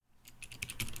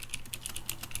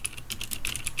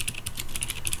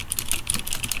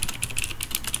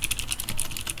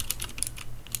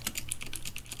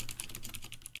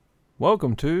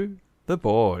Welcome to The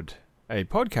Board, a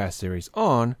podcast series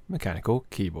on mechanical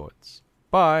keyboards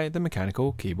by the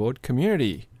mechanical keyboard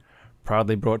community.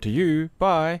 Proudly brought to you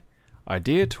by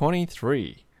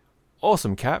Idea23.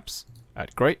 Awesome caps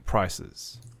at great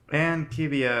prices. And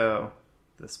Kibio,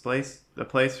 the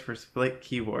place for split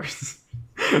keyboards.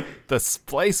 The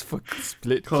place for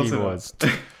split Close keyboards.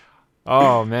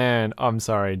 Oh man, I'm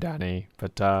sorry, Danny,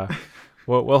 but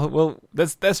well,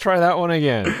 let's try that one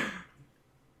again.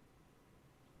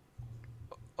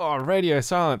 Oh, radio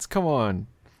silence! Come on.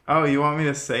 Oh, you want me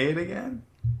to say it again?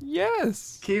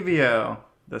 Yes. Kibio,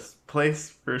 the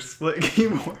place for split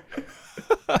keyboard.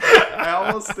 I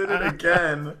almost did it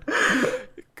again.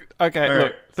 Okay, All right,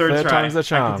 look. third try. Time's the I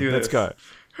charm. can do Let's this. go.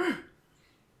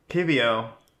 Kibio,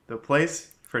 the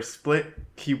place for split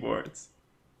keyboards.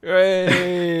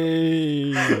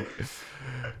 Hey.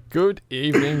 Good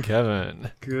evening,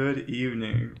 Kevin. Good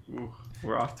evening. Ooh,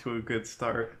 we're off to a good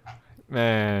start.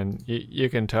 Man, you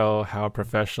can tell how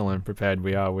professional and prepared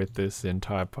we are with this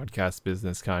entire podcast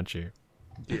business, can't you?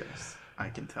 Yes, I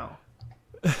can tell.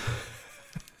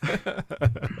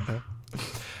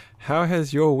 How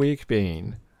has your week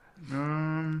been?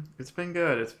 It's been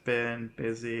good. It's been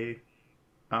busy.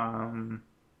 Not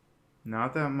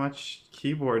that much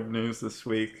keyboard news this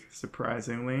week,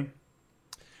 surprisingly.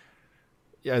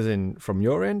 As in, from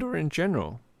your end or in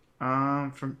general?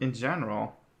 From in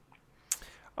general.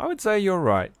 I would say you're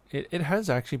right. It has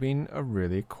actually been a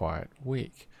really quiet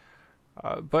week.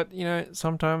 But, you know,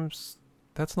 sometimes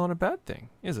that's not a bad thing,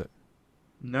 is it?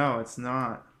 No, it's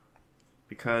not.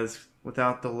 Because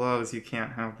without the lows, you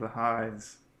can't have the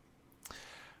highs.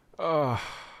 Oh,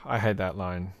 I hate that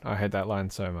line. I hate that line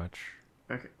so much.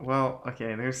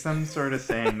 Okay, there's some sort of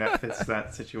saying that fits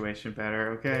that situation better,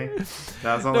 okay?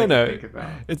 That's all I can think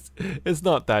about. It's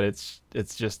not that. It's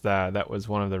just that was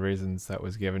one of the reasons that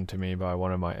was given to me by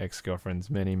one of my ex-girlfriends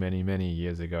many, many, many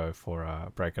years ago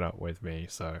for breaking up with me.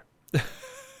 So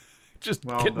just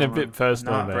getting a bit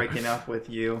personal not there. breaking up with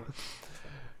you.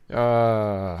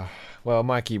 Well,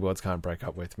 my keyboards can't break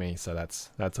up with me, so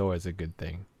that's always a good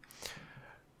thing.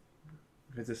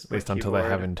 If it's a At split least until keyboard, they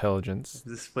have intelligence.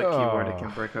 if it's a split keyboard, it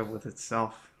can break up with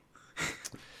itself.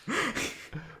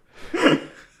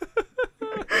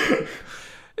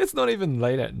 It's not even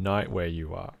late at night where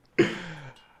you are.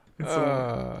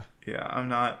 Yeah, I'm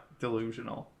not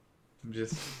delusional. I'm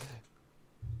just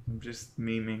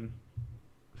memeing.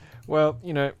 Well,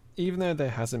 you know, even though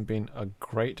there hasn't been a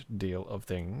great deal of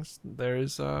things, there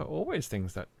is always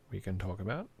things that we can talk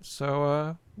about.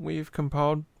 So we've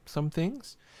compiled some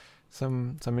things,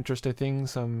 some interesting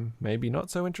things, some maybe not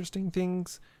so interesting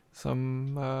things,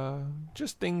 some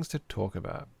just things to talk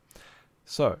about.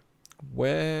 So,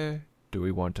 where do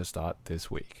we want to start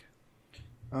this week?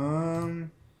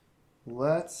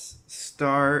 Let's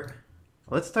start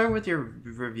with your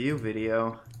review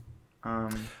video.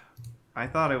 I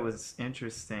thought it was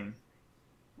interesting.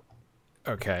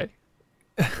 Okay.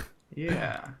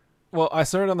 Yeah. Well, I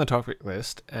saw it on the topic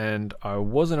list, and I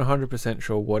wasn't 100%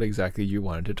 sure what exactly you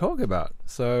wanted to talk about.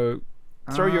 So,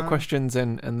 throw your questions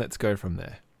and let's go from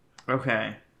there.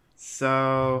 Okay.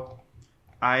 So,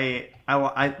 I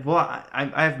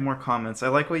have more comments. I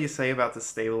like what you say about the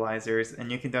stabilizers,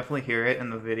 and you can definitely hear it in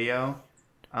the video.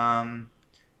 The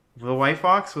White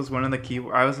Fox was one of the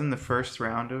keyboards. I was in the first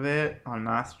round of it on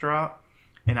Mass Drop,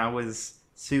 and I was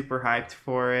super hyped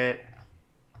for it.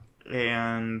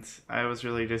 And I was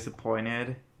really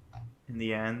disappointed in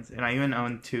the end. And I even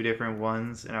owned two different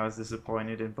ones, and I was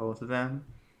disappointed in both of them.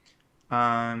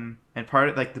 And part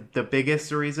of the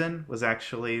biggest reason was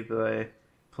actually the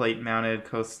plate-mounted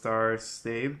CoStar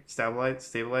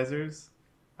stabilizers.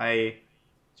 I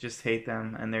just hate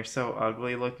them, and they're so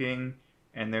ugly looking,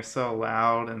 and they're so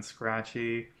loud and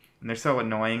scratchy, and they're so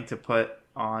annoying to put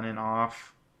on and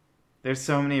off. There's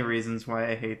so many reasons why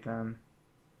I hate them.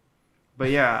 But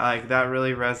yeah, that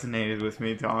really resonated with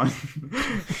me, Don.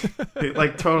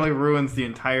 It totally ruins the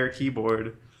entire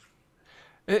keyboard.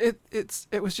 It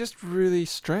was just really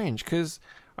strange because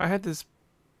I had this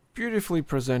beautifully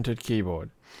presented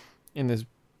keyboard in this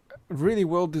really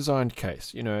well designed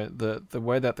case. You know, the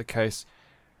way that the case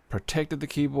protected the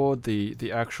keyboard,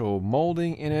 the actual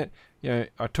molding in it. You know,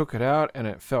 I took it out and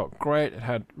it felt great. It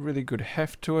had really good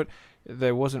heft to it.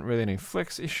 There wasn't really any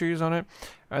flex issues on it.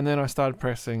 And then I started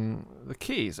pressing the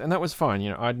keys, and that was fine. You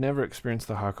know, I'd never experienced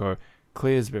the Hakko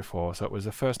clears before, so it was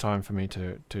the first time for me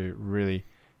to really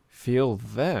feel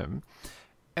them.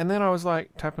 And then I was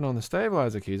tapping on the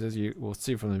stabilizer keys, as you will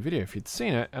see from the video if you'd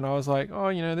seen it, and I was like, oh,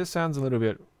 you know, this sounds a little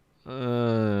bit,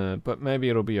 but maybe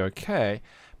it'll be okay.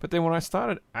 But then when I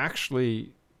started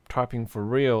actually typing for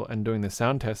real and doing the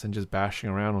sound test and just bashing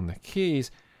around on the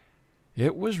keys,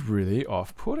 it was really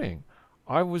off-putting.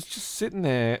 I was just sitting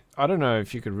there. I don't know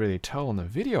if you could really tell on the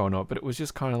video or not, but it was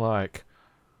just kind of like,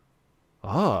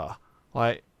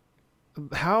 like,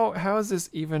 how is this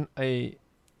even a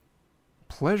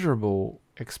pleasurable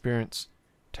experience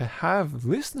to have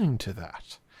listening to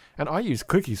that? And I use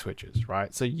clicky switches,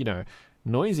 right? So,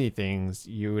 noisy things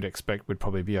you would expect would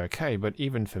probably be okay, but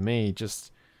even for me,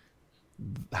 just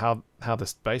how the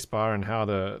space bar and how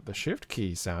the shift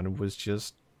key sounded was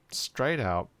just straight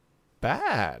out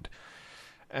bad.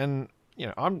 And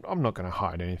I'm not going to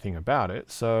hide anything about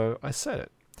it, so I said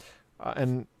it.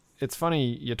 And it's funny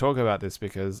you talk about this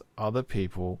because other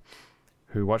people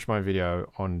who watch my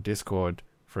video on Discord,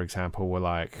 for example, were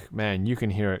like, man, you can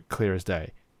hear it clear as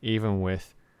day, even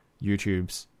with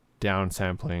YouTube's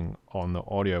downsampling on the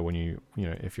audio when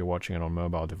if you're watching it on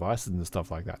mobile devices and stuff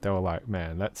like that. They were like,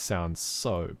 man, that sounds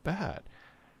so bad.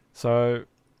 So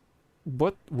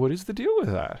what is the deal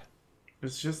with that?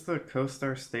 It's just the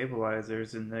CoStar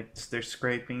stabilizers, and they're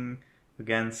scraping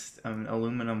against an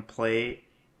aluminum plate,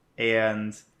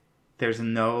 and there's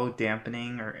no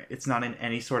dampening, or it's not in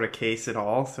any sort of case at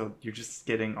all, so you're just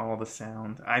getting all the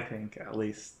sound, I think, at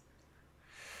least.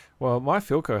 Well, my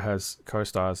Philco has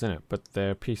CoStars in it, but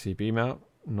they're PCB mount,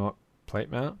 not plate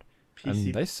mount,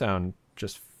 and they sound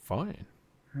just fine.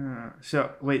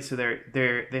 So wait, so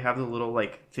they have the little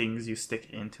like things you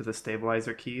stick into the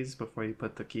stabilizer keys before you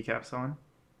put the keycaps on?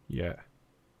 Yeah.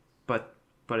 But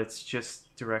it's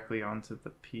just directly onto the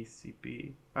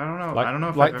PCB. I don't know. Like, I don't know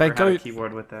if like I've ever had a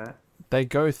keyboard with that. They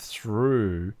go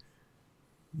through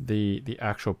the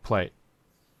actual plate.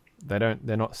 They're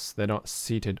not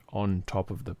seated on top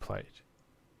of the plate.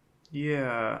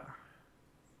 Yeah.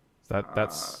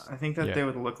 That's I think that they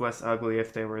would look less ugly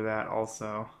if they were that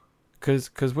also.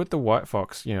 Because with the White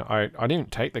Fox, I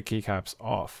didn't take the keycaps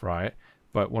off, right?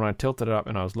 But when I tilted it up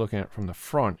and I was looking at it from the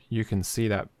front, you can see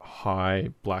that high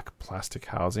black plastic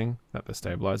housing that the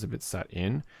stabilizer bit sat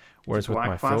in. Whereas with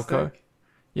my Philco,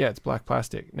 yeah, it's black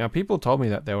plastic. Now, people told me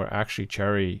that they were actually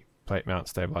cherry plate mount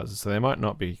stabilizers, so they might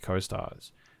not be CoStars.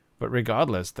 But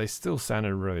regardless, they still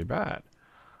sounded really bad.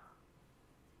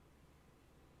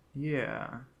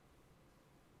 Yeah.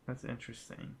 That's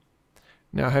interesting.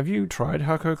 Now, have you tried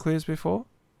Hakko Clears before?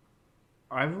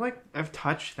 I've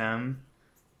touched them.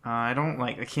 I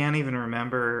can't even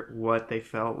remember what they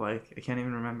felt like. I can't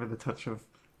even remember the touch of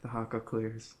the Hakko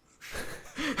Clears.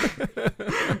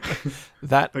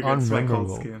 That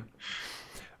unmemorable. Skin.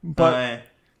 But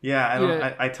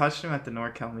I touched them at the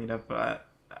NorCal meetup, but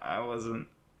I wasn't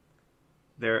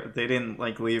there. They didn't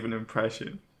leave an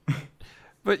impression.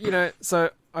 But so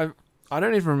I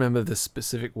don't even remember the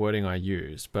specific wording I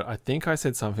used, but I think I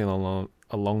said something along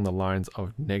the lines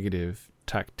of negative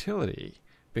tactility,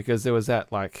 because there was that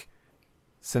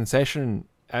sensation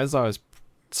as I was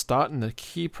starting the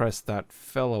key press that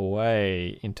fell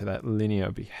away into that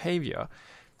linear behavior.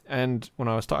 And when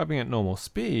I was typing at normal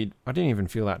speed, I didn't even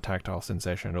feel that tactile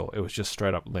sensation at all. It was just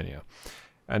straight up linear.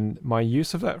 And my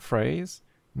use of that phrase,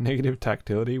 negative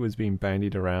tactility, was being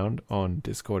bandied around on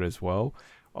Discord as well,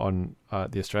 on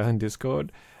the Australian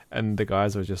Discord. And the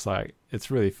guys were just like,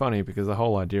 it's really funny because the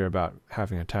whole idea about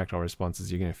having a tactile response is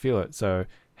you're going to feel it. So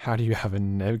how do you have a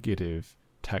negative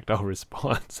tactile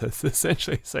response? It's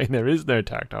essentially saying there is no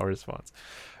tactile response.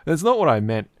 That's not what I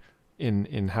meant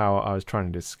in how I was trying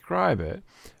to describe it.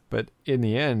 But in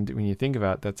the end, when you think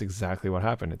about it, that's exactly what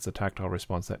happened. It's a tactile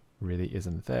response that really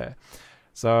isn't there.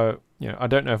 So, I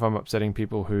don't know if I'm upsetting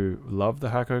people who love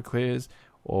the Hakko Clears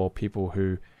or people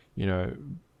who,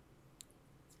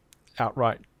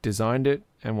 outright designed it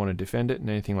and want to defend it and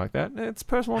anything like that. It's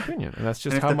personal opinion, and that's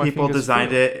just how my people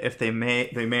designed feel. it. If they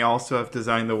may also have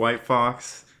designed the White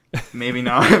Fox. Maybe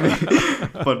not,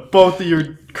 but both of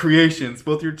your creations,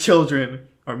 both your children,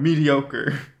 are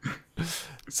mediocre.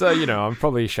 So I'm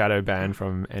probably shadow banned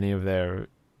from any of their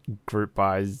group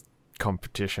buys,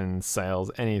 competitions, sales,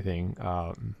 anything,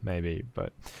 maybe.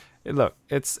 But look,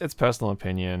 it's personal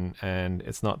opinion, and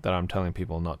it's not that I'm telling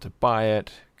people not to buy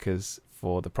it, because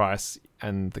for the price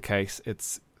and the case,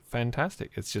 it's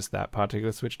fantastic. It's just that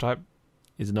particular switch type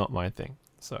is not my thing.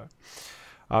 So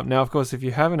now, of course, if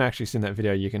you haven't actually seen that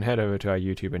video, you can head over to our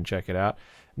YouTube and check it out.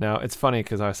 Now, it's funny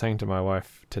because I was saying to my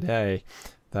wife today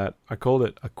that I called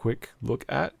it a quick look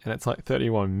at, and it's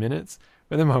 31 minutes.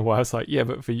 But then my wife's like, yeah,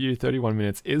 but for you, 31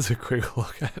 minutes is a quick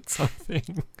look at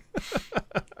something.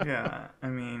 Yeah, I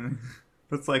mean,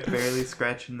 that's barely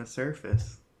scratching the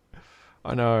surface.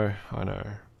 I know.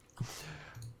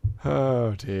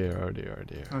 Oh dear.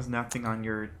 I was nothing on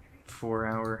your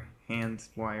 4-hour hand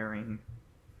wiring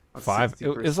That's Five. It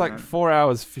was like 60%. 4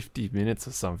 hours 50 minutes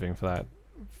or something for that.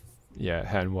 Yeah,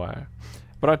 Handwire.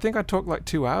 But I think I talked like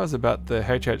 2 hours about the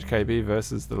HHKB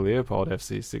versus the Leopold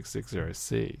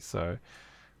FC660C. So,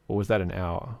 or was that an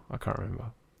hour? I can't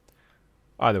remember.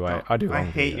 Either way, Don't. I do I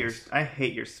long hate videos. I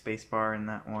hate your spacebar in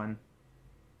that one.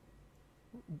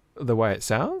 The way it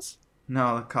sounds.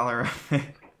 No, the color of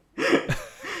it.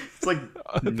 It's like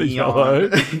The yellow.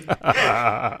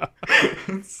 neon.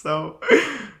 It's so.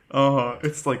 Oh,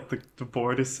 it's like the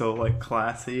board is so like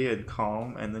classy and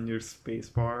calm, and then your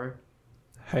spacebar.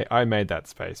 Hey, I made that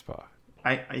spacebar.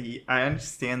 I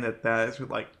understand that is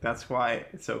like that's why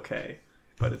it's okay,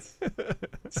 but it's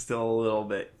still a little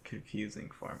bit confusing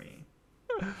for me.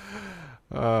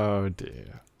 Oh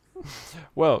dear.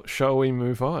 Well, shall we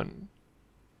move on?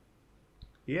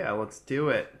 Yeah, let's do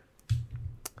it.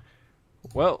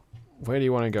 Well, where do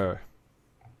you want to go?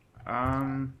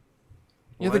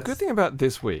 Yeah, the good thing about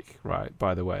this week, right,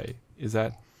 by the way, is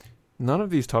that none of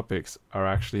these topics are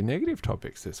actually negative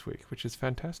topics this week, which is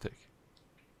fantastic.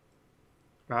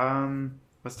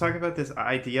 Let's talk about this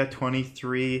Idea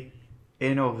 23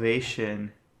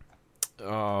 innovation.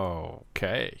 Oh,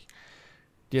 okay.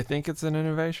 Do you think it's an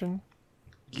innovation?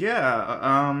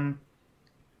 Yeah,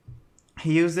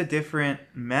 he used a different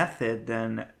method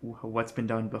than what's been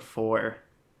done before,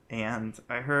 and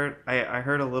I heard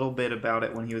a little bit about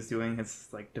it when he was doing his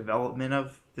like development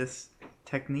of this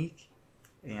technique,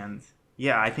 and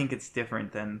yeah, I think it's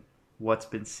different than what's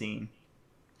been seen.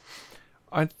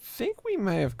 I think we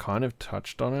may have kind of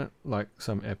touched on it like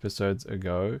some episodes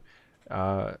ago.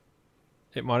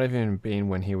 It might have even been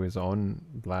when he was on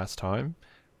last time,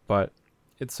 but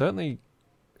it's certainly,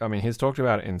 I mean, he's talked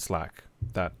about it in Slack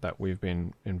that we've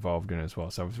been involved in as well.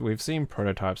 So we've seen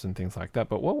prototypes and things like that,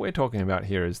 but what we're talking about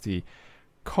here is the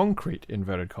concrete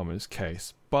inverted commas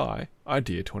case by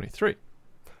Idea 23.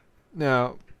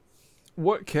 Now,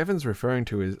 what Kevin's referring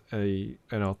to is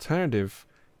an alternative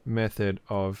method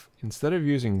of, instead of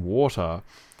using water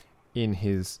in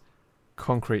his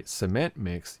concrete cement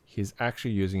mix, he's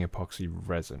actually using epoxy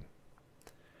resin.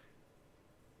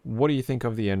 What do you think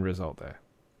of the end result there?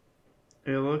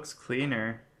 It looks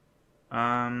cleaner.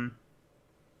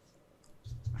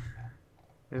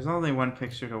 There's only one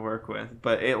picture to work with,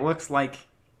 but it looks like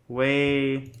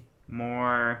way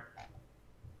more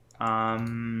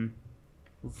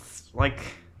like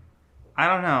I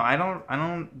don't know. I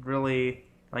don't really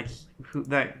like who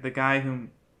that the guy who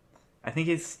I think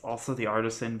he's also the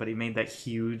artisan, but he made that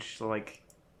huge like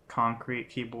concrete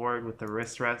keyboard with the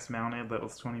wrist rest mounted that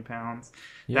was 20 pounds.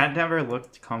 Yeah. That never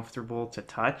looked comfortable to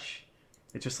touch.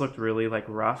 It just looked really like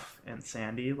rough and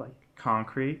sandy, like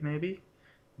concrete maybe.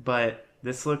 But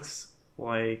this looks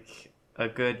like a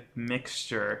good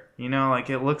mixture. You know, like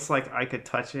it looks like I could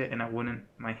touch it and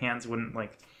my hands wouldn't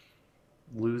like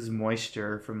lose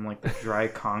moisture from like the dry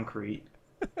concrete.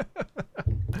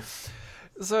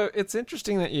 So it's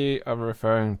interesting that you are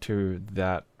referring to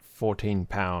that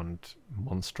 14-pound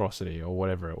monstrosity or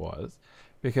whatever it was,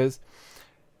 because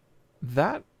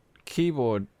that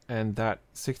keyboard and that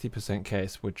 60%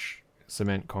 case, which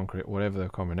cement, concrete, whatever the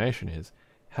combination is,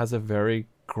 has a very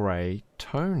grey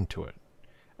tone to it.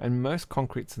 And most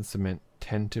concretes and cement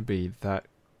tend to be that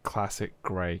classic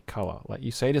grey colour. Like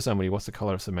you say to somebody, what's the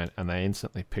colour of cement? And they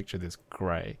instantly picture this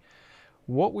grey.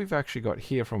 What we've actually got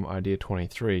here from Idea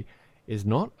 23 is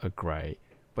not a grey,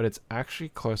 but it's actually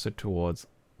closer towards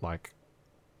like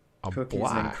a Cookies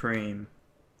black. and cream.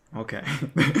 Okay.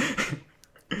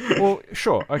 Well,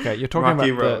 sure. Okay, you're talking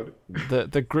Rocky about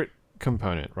Road. the grit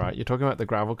component, right? You're talking about the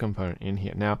gravel component in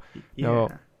here. Now,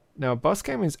 Yeah. now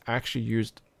Buscame is actually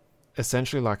used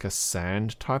essentially like a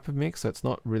sand type of mix. So it's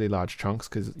not really large chunks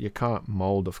because you can't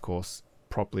mold, of course,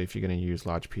 properly if you're going to use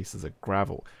large pieces of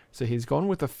gravel. So he's gone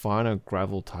with a finer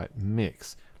gravel type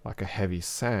mix, like a heavy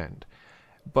sand.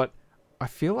 But I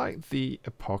feel like the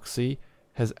epoxy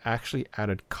has actually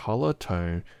added color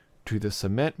tone to the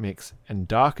cement mix and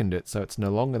darkened it, so it's no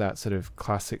longer that sort of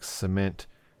classic cement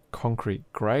concrete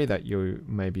grey that you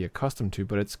may be accustomed to,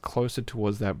 but it's closer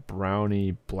towards that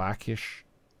browny blackish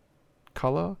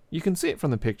color. You can see it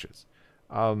from the pictures.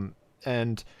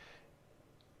 And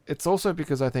it's also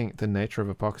because I think the nature of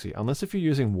epoxy, unless if you're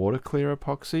using water clear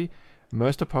epoxy,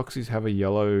 most epoxies have a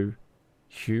yellow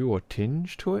hue or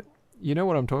tinge to it. You know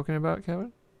what I'm talking about,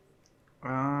 Kevin?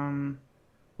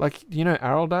 Like, you know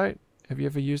Araldite? Have you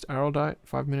ever used Araldite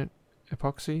 5-minute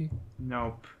epoxy?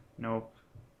 Nope.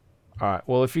 Alright,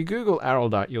 well, if you Google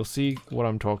Araldite, you'll see what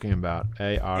I'm talking about.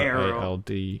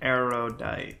 A-R-A-L-D...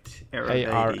 Aerodite.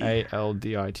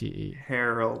 A-R-A-L-D-I-T-E.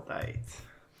 Heraldite.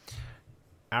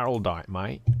 Araldite,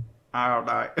 mate.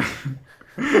 Aerodite.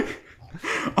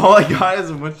 All I got is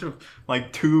a bunch of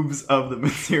like tubes of the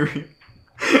material.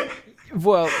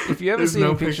 Well, if you ever There's see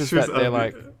no pictures pictures that of they're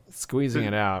like it. squeezing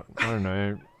it out, I don't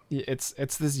know. It's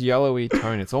this yellowy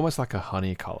tone. It's almost like a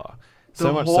honey color. The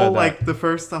So much so whole that like the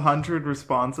first 100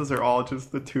 responses are all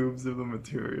just the tubes of the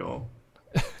material.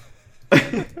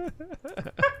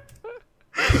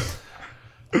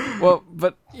 well,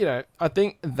 but I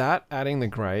think that adding the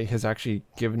grey has actually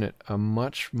given it a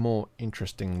much more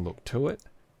interesting look to it,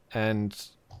 and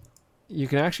you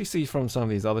can actually see from some of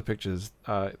these other pictures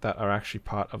that are actually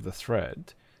part of the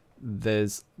thread.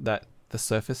 There's the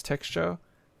surface texture.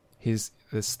 There's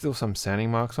still some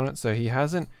sanding marks on it, so he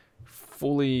hasn't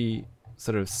fully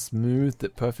sort of smoothed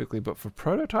it perfectly. But for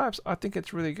prototypes, I think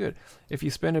it's really good. If you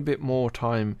spend a bit more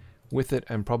time with it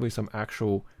and probably some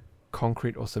actual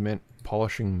concrete or cement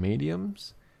polishing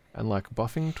mediums and like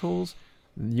buffing tools,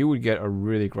 you would get a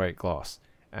really great gloss.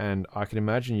 And I can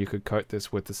imagine you could coat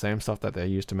this with the same stuff that they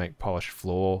use to make polished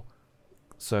floor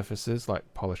surfaces,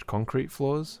 like polished concrete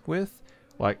floors with,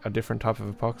 like a different type of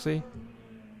epoxy.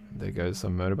 There goes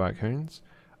some motorbike hoons.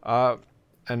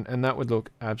 And that would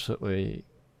look absolutely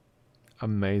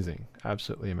amazing.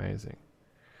 Absolutely amazing.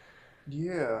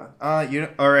 Yeah.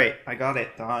 All right. I got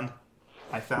it, Don.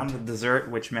 I found the dessert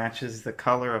which matches the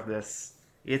color of this.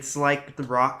 It's like the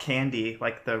rock candy,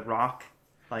 like the rock,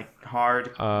 like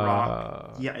hard rock.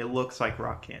 Uh, Yeah, it looks like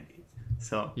rock candy.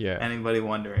 So, yeah. anybody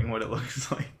wondering what it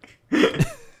looks like?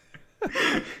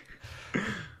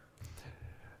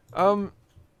 Um,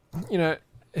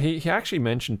 he actually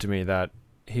mentioned to me that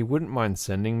he wouldn't mind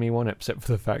sending me one, except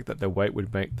for the fact that the weight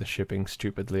would make the shipping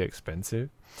stupidly expensive.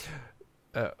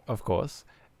 Of course.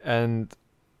 And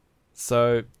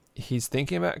so he's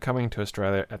thinking about coming to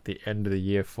Australia at the end of the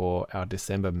year for our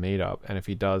December meetup. And if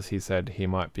he does, he said he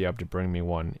might be able to bring me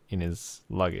one in his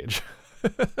luggage.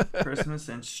 Christmas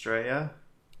in Straya?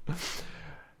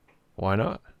 Why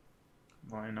not?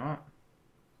 Why not?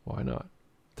 Why not?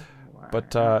 Why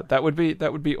But not? that would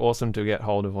be awesome to get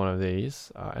hold of one of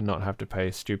these and not have to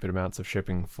pay stupid amounts of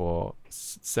shipping for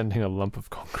sending a lump of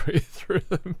concrete through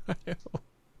the mail.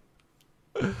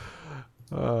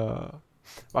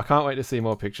 I can't wait to see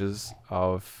more pictures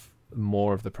of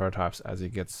more of the prototypes as he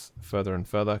gets further and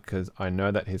further, because I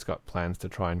know that he's got plans to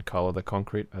try and color the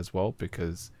concrete as well,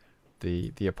 because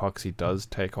the epoxy does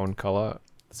take on color,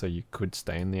 so you could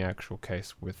stain the actual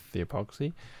case with the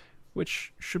epoxy,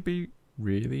 which should be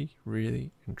really,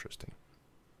 really interesting.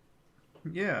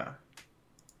 Yeah.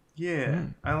 Yeah,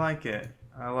 I like it.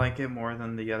 I like it more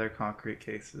than the other concrete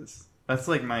cases. That's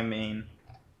like my main.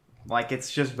 Like,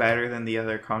 it's just better than the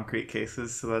other concrete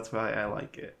cases, so that's why I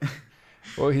like it.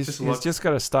 Well, Just he's look. just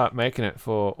got to start making it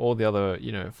for all the other,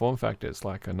 form factors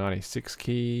like a 96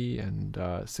 key and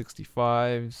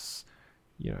 65s.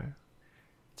 You know,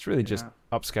 it's really just Yeah.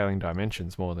 upscaling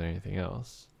dimensions more than anything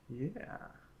else. Yeah.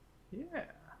 Yeah.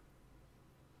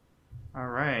 All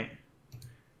right.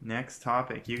 Next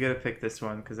topic. You gotta pick this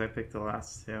one because I picked the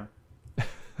last two.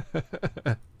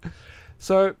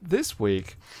 So this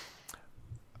week,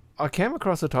 I came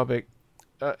across a topic.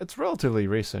 It's relatively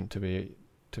recent, to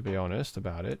be honest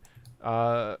about it,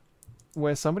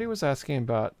 where somebody was asking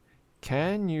about,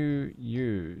 can you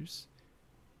use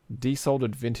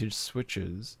desoldered vintage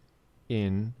switches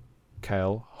in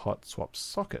Kale hot swap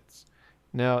sockets?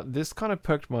 Now, this kind of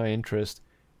perked my interest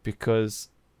because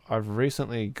I've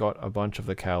recently got a bunch of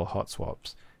the Kale hot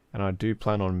swaps, and I do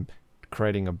plan on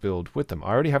creating a build with them. I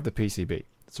already have the PCB.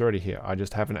 It's already here. I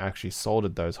just haven't actually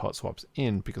soldered those hot swaps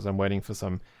in because I'm waiting for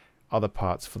some other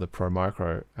parts for the Pro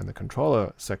Micro and the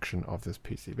controller section of this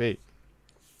PCB.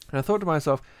 And I thought to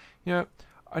myself,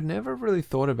 I never really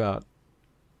thought about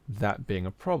that being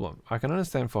a problem. I can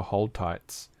understand for hold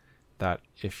tights that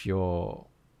if your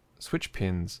switch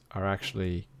pins are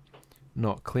actually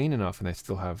not clean enough and they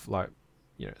still have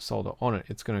solder on it,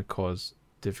 it's going to cause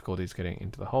difficulties getting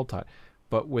into the hold tight.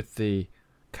 But with the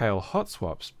Kale hot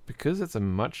swaps, because it's a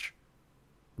much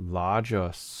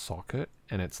larger socket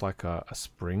and it's like a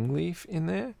spring leaf in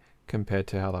there compared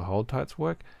to how the hold tights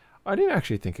work, I didn't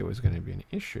actually think it was going to be an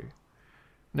issue.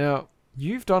 Now,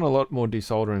 you've done a lot more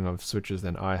desoldering of switches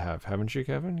than I have, haven't you,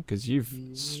 Kevin? Because you've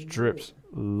stripped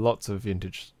lots of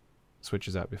vintage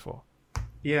switches out before.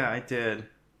 Yeah, I did.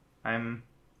 I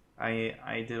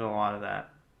did a lot of that.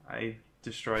 I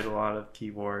destroyed a lot of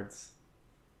keyboards.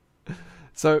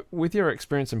 So, with your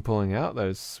experience in pulling out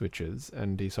those switches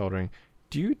and desoldering,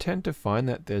 do you tend to find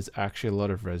that there's actually a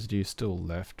lot of residue still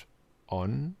left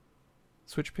on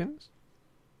switch pins?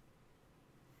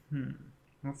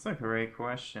 That's a great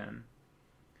question.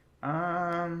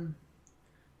 Um,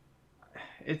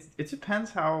 it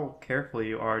depends how careful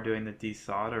you are doing the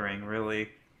desoldering, really.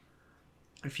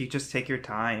 if you just take your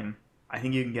time, I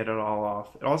think you can get it all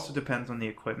off. It also depends on the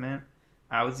equipment.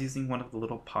 I was using one of the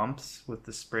little pumps with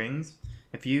the springs.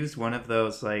 If you use one of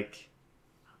those, like,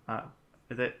 uh,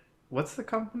 is it what's the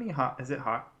company? Is it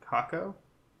Hako?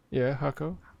 Yeah,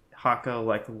 Hako. Hako,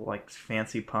 like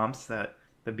fancy pumps that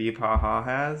the Beep Haha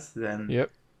has. Then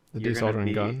Yep. The you're gonna desoldering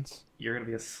be guns. you're gonna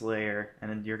be a slayer, and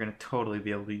then you're gonna totally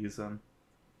be able to use them.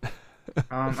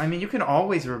 I mean, you can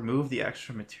always remove the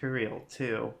extra material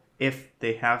too if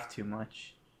they have too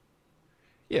much.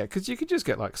 Yeah, because you could just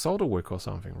get like solder wick or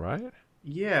something, right?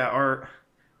 Yeah, or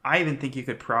I even think you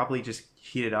could probably just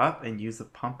heat it up and use the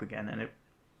pump again, and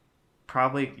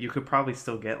you could probably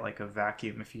still get like a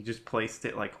vacuum if you just placed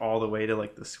it like all the way to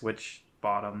like the switch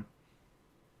bottom.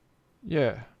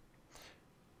 Yeah.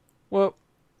 Well,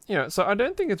 so I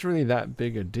don't think it's really that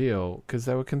big a deal because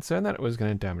they were concerned that it was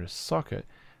going to damage the socket.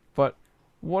 But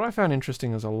what I found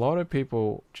interesting is a lot of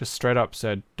people just straight up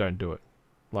said, don't do it.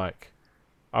 Like,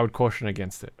 I would caution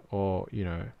against it. Or,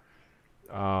 yeah.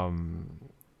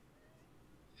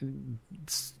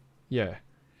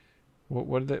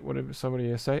 What did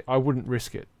somebody say? I wouldn't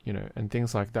risk it, and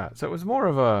things like that. So it was more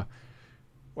of a,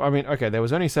 I mean, okay, there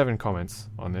was only 7 comments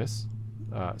on this.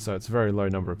 So it's a very low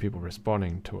number of people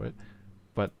responding to it.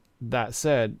 But that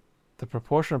said, the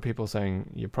proportion of people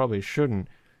saying you probably shouldn't,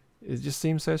 it just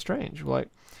seems so strange. Like,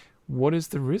 what is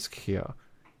the risk here?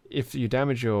 If you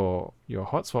damage your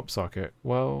hot swap socket,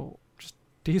 well, just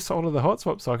desolder the hot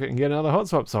swap socket and get another hot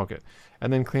swap socket,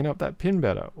 and then clean up that pin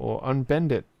better, or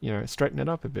unbend it, straighten it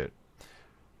up a bit.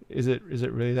 Is it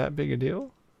really that big a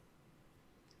deal?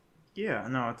 Yeah,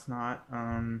 no, it's not.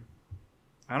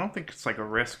 I don't think it's like a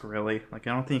risk really. Like,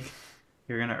 I don't think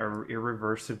you're gonna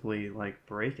irreversibly like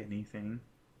break anything.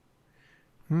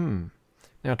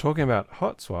 Now, talking about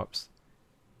hot swaps,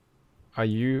 are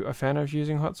you a fan of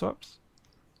using hot swaps?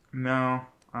 No,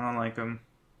 I don't like them.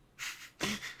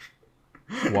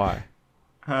 Why?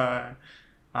 I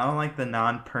don't like the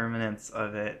non-permanence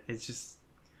of it. It's just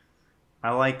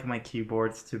I like my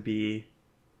keyboards to be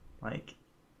like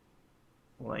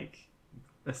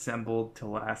assembled to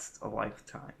last a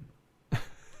lifetime.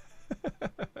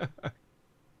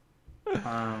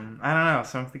 I don't know,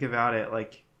 something about it.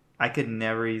 Like, I could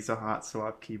never use a hot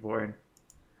swap keyboard.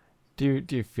 Do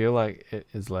you feel like it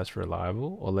is less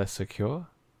reliable or less secure?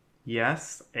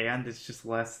 Yes, and it's just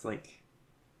less like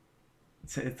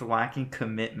it's lacking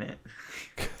commitment.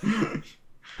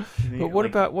 But what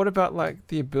about like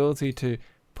the ability to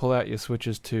pull out your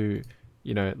switches to,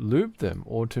 lube them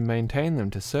or to maintain them,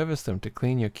 to service them, to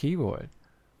clean your keyboard?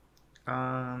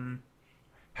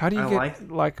 How do you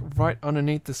get like right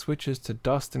underneath the switches to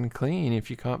dust and clean if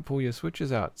you can't pull your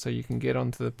switches out so you can get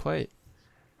onto the plate?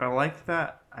 I like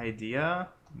that idea,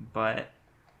 but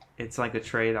it's like a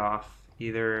trade-off.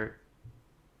 Either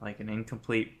like an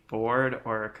incomplete board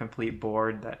or a complete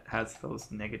board that has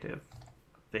those negative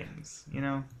things,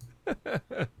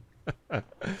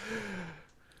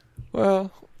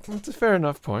 Well, it's a fair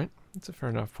enough point.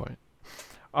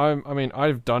 I mean,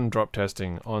 I've done drop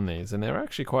testing on these, and they're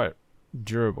actually quite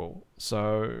durable.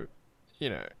 So,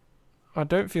 I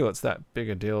don't feel it's that big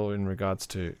a deal in regards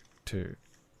to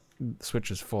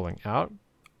switches falling out.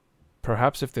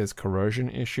 Perhaps if there's corrosion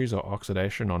issues or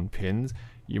oxidation on pins,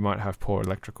 you might have poor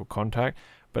electrical contact.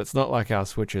 But it's not like our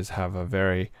switches have a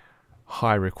very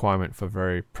high requirement for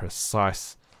very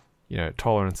precise,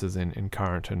 tolerances in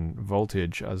current and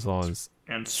voltage, as long as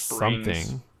and springs.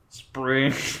 Something.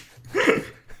 Spring.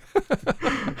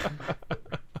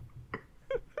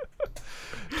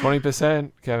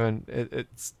 20%, Kevin.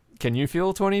 It's. Can you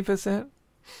feel 20%?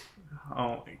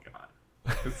 Oh my god,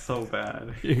 it's so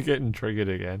bad. You're getting triggered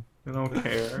again. I don't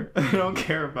care. They don't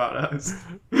care about us.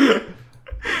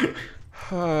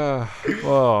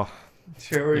 Well,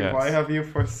 Cherry, yes. Why have you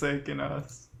forsaken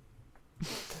us?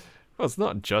 Well, it's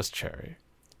not just Cherry.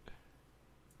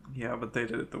 Yeah, but they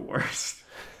did it the worst.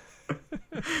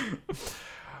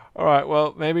 All right,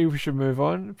 well, maybe we should move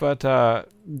on. But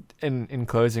in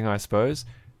closing, I suppose,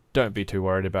 don't be too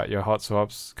worried about your hot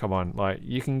swaps. Come on, like,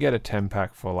 you can get a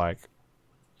 10-pack for like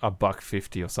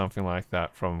 $1.50 or something like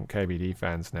that from KBD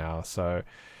fans now. So,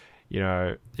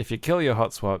 if you kill your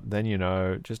hot swap, then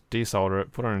just desolder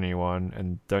it, put on a new one,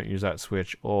 and don't use that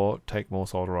switch, or take more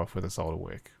solder off with a solder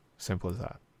wick. Simple as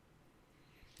that.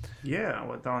 Yeah,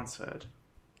 what Don said.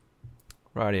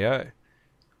 Rightio.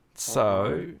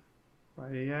 So,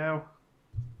 rightio.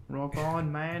 Rock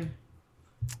on, man.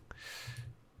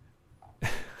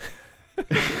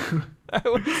 That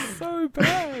was so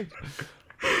bad.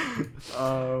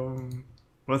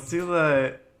 Let's do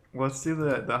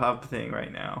the hub thing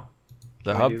right now.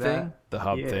 The Can we hub do thing? that? The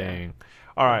hub Yeah. thing.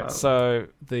 All The right, hub. so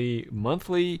the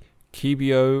monthly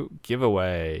Kibio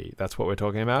giveaway. That's what we're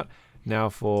talking about. Now,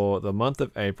 for the month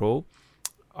of April,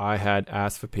 I had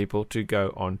asked for people to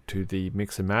go on to the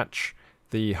Mix and Match,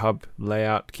 the hub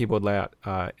layout, keyboard layout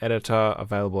editor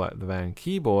available at the Van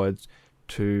Keyboards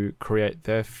to create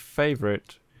their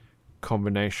favorite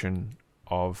combination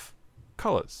of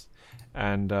colors.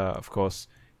 And of course,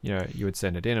 you would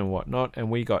send it in and whatnot. And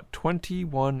we got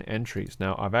 21 entries.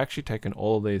 Now, I've actually taken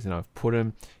all of these and I've put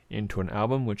them into an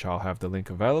album, which I'll have the link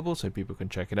available so people can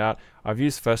check it out. I've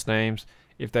used first names.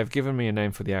 If they've given me a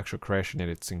name for the actual creation,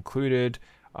 it's included.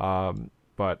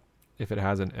 But if it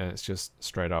hasn't, and it's just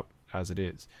straight up as it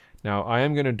is. Now, I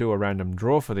am going to do a random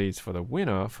draw for these for the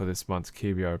winner for this month's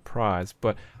Kibio prize,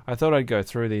 but I thought I'd go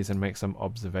through these and make some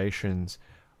observations.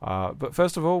 But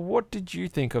first of all, what did you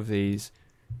think of these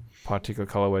particular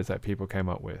colorways that people came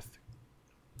up with?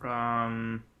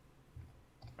 I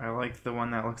like the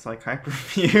one that looks like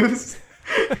Hyperfuse.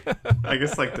 I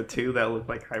guess like the two that look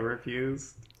like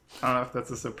Hyperfuse. I don't know if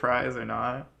that's a surprise or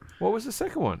not. What was the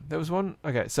second one? There was one.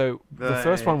 Okay, so the The-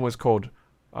 first one was called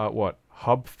what?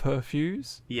 Hub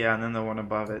Perfuse. Yeah, and then the one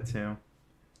above it too.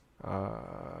 Uh,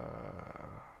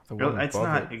 the Well, one it's above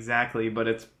not it. exactly, but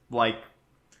it's like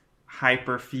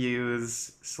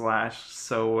Hyperfuse slash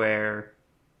SoWare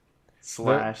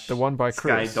slash The one by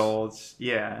Sky Chris. Dolge.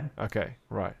 Yeah. Okay,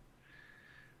 right.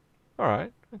 All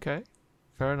right. Okay.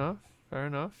 Fair enough. Fair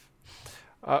enough.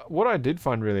 What I did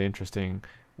find really interesting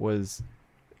was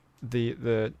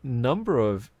the number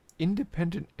of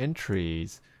independent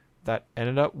entries that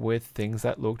ended up with things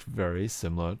that looked very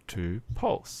similar to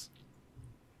Pulse.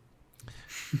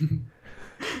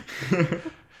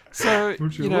 So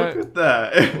Would you you know, look at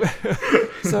that?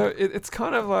 so it's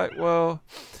kind of like, well,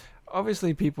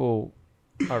 obviously people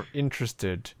are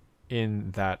interested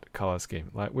in that color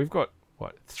scheme. Like we've got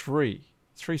what three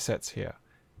sets here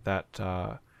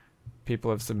that people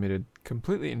have submitted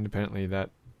completely independently that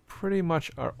pretty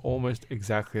much are almost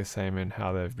exactly the same in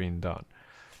how they've been done.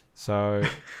 So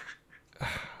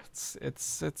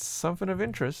it's something of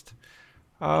interest.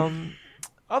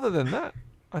 Other than that,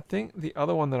 I think the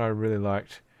other one that I really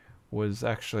liked was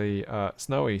actually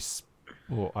Snowy.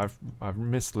 Well, I've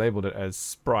mislabeled it as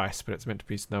Sprice, but it's meant to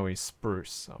be Snowy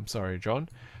Spruce. I'm sorry, John.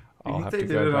 You I'll think have they to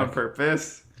did go it on back.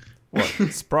 purpose? What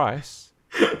Sprice?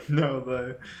 No,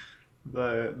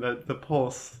 the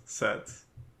pulse sets.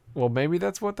 Well, maybe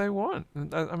that's what they want.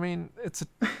 I mean,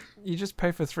 you just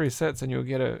pay for 3 sets and you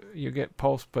get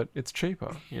Pulse, but it's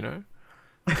cheaper.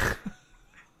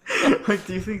 Like,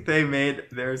 do you think they made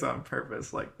theirs on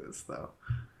purpose like this though?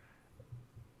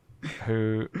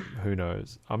 Who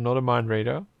knows? I'm not a mind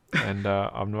reader, and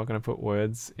I'm not going to put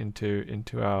words into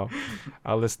our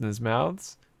listeners'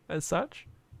 mouths as such.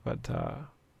 But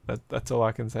that's all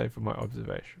I can say for my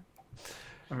observation.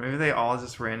 Or maybe they all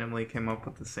just randomly came up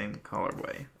with the same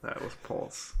colorway that was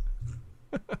pulse.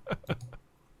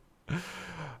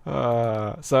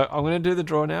 So I'm going to do the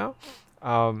draw now.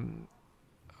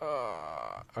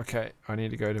 Okay, I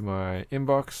need to go to my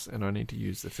inbox and I need to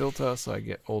use the filter so I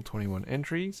get all 21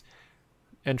 entries.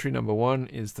 Entry number 1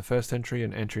 is the first entry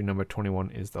and entry number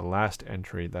 21 is the last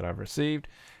entry that I've received.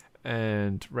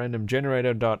 And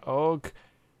randomgenerator.org,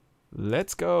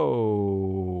 let's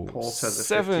go. Pulse has a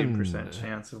 7. 15%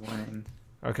 chance of winning.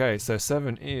 Okay, so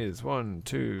 7 is 1,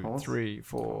 2, Pulse? 3,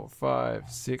 4, 5,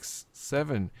 6,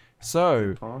 7.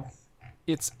 So Pulse?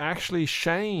 it's actually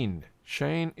Shane.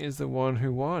 Shane is the one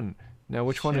who won. Now,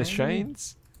 which one is Shane?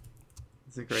 Shane's?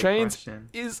 That's a great Shane's question.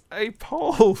 is a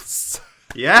Pulse.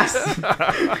 Yes!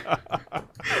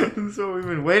 This is what we've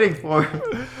been waiting for.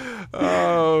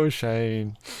 Oh,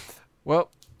 Shane.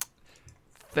 Well,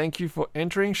 thank you for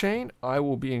entering, Shane. I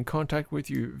will be in contact with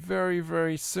you very,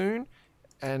 very soon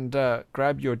and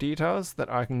grab your details that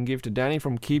I can give to Danny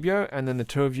from Kibio, and then the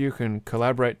two of you can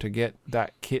collaborate to get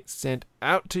that kit sent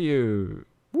out to you.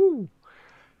 Woo!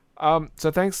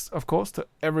 So thanks, of course, to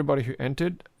everybody who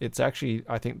entered. It's actually,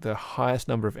 I think, the highest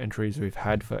number of entries we've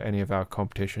had for any of our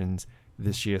competitions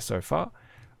this year so far.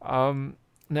 Now,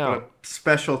 But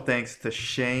special thanks to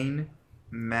Shane,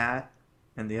 Matt,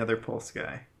 and the other Pulse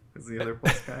guy. Who's the other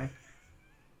Pulse guy?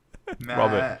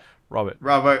 Matt. Robert.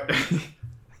 Robert.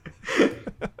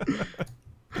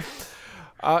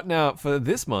 Now, for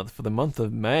this month, for the month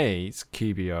of May's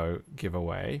Kibio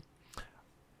giveaway,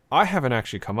 I haven't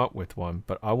actually come up with one,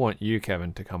 but I want you,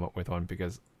 Kevin, to come up with one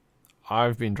because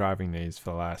I've been driving these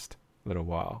for the last little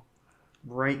while.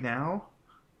 Right now?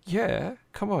 Yeah,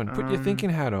 come on, put your thinking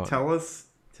hat on. Tell us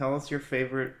your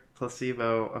favorite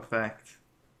placebo effect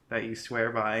that you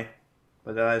swear by,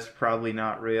 but that is probably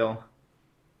not real.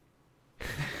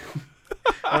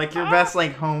 like your best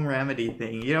like home remedy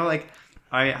thing. You know, like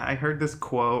I heard this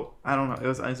quote. I don't know.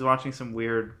 I was watching some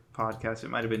weird podcast. It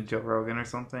might have been Joe Rogan or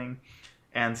something,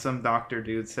 and some doctor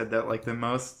dude said that like the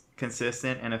most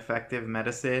consistent and effective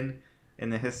medicine in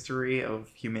the history of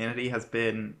humanity has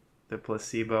been the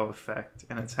placebo effect,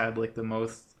 and it's had like the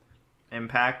most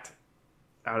impact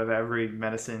out of every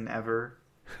medicine ever,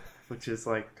 which is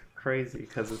like crazy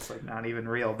because it's like not even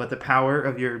real. But the power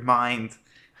of your mind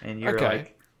and your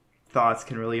like thoughts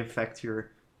can really affect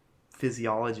your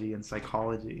physiology and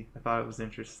psychology. I thought it was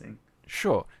interesting.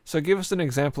 Sure. So give us an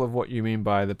example of what you mean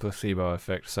by the placebo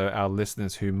effect, so our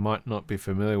listeners who might not be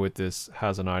familiar with this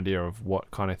has an idea of what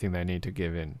kind of thing they need to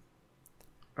give in.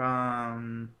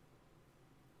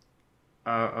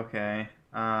 Okay.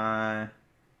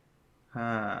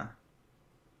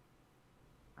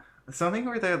 Something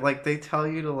where they tell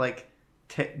you to like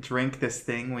drink this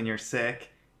thing when you're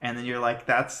sick, and then you're like,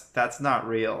 that's not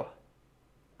real.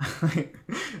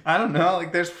 I don't know.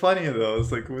 Like, there's plenty of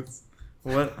those. Like,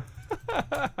 what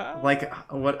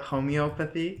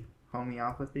homeopathy?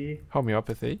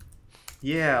 Homeopathy?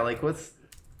 Yeah. Like, what's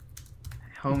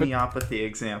homeopathy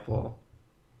example?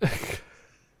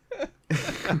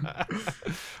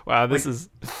 Wow, this is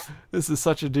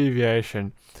such a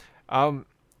deviation. Wow,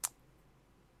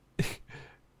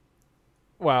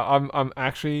 I'm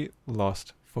actually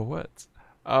lost for words.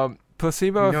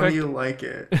 Placebo effect. You like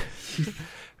it.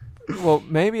 Well,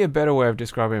 maybe a better way of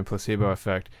describing a placebo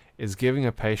effect is giving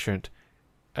a patient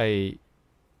a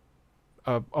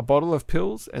bottle of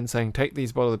pills and saying, take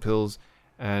these bottle of pills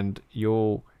and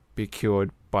you'll be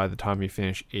cured by the time you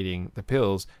finish eating the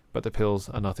pills, but the pills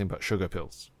are nothing but sugar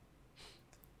pills.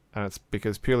 And it's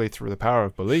because purely through the power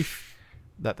of belief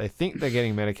that they think they're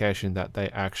getting medication that they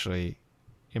actually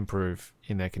improve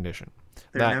in their condition.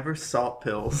 They're never salt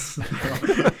pills.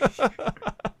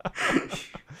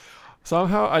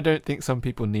 Somehow I don't think some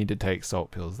people need to take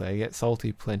salt pills. They get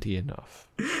salty plenty enough.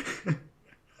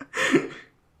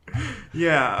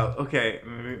 Yeah, okay.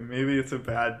 Maybe it's a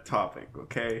bad topic,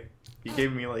 okay? You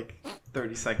gave me like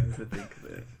 30 seconds to think of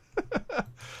it.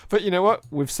 But you know what?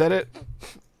 We've said it,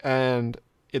 and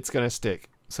it's going to stick.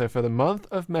 So for the month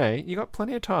of May, you got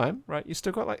plenty of time, right? You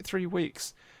still got like 3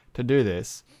 weeks to do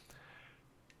this.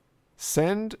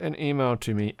 Send an email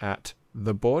to me at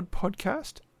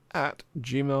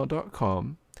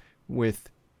theboredpodcast@gmail.com with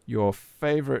your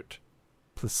favorite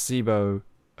placebo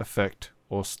effect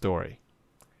or story.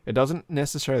 It doesn't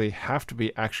necessarily have to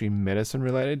be actually medicine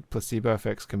related. Placebo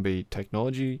effects can be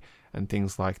technology and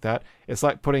things like that. It's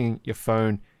like putting your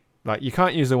phone, like you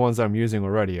can't use the ones I'm using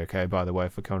already, okay, by the way,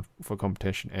 for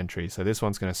competition entry. So this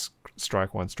one's going to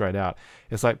strike one straight out.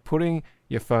 It's like putting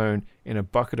your phone in a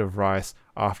bucket of rice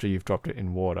after you've dropped it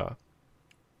in water.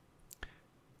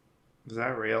 Is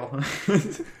that real?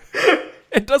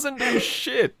 It doesn't do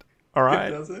shit. All right.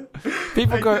 It doesn't.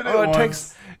 People go, oh, it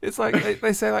takes. It's like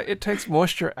they say, like it takes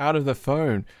moisture out of the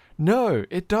phone. No,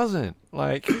 it doesn't.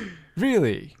 Like,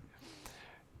 really,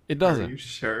 it doesn't. Are you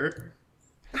sure?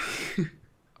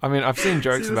 I mean, I've seen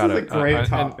jokes about it. This is a great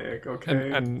topic.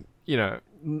 Okay. And you know,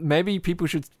 maybe people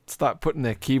should start putting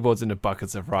their keyboards into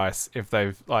buckets of rice if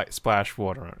they've like splashed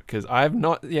water on it. Because I've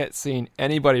not yet seen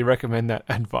anybody recommend that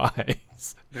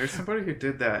advice. There's somebody who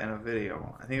did that in a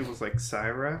video. I think it was like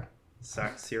Syra.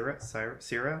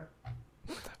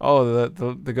 Oh,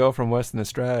 the girl from Western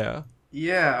Australia.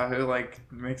 Yeah, who like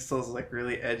makes those like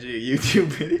really edgy YouTube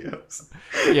videos.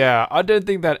 Yeah, I don't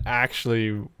think that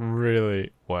actually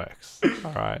really works.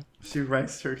 All right. She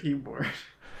writes her keyboard.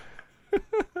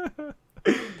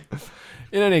 In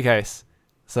any case,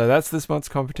 so that's this month's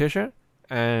competition,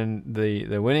 and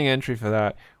the winning entry for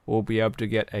that will be able to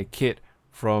get a kit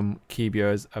from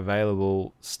Kibio's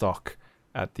available stock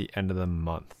at the end of the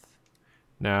month.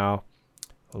 Now,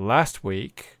 last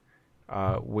week,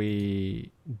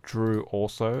 we drew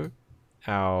also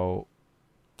our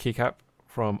keycap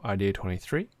from Idea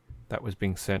 23 that was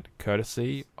being sent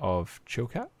courtesy of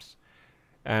Chillcaps.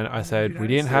 And I said we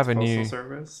didn't have a new...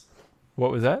 Service.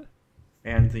 What was that?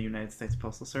 And the United States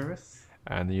Postal Service.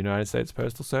 And the United States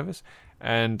Postal Service.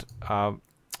 And I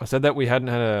said that we hadn't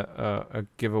had a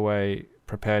giveaway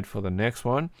prepared for the next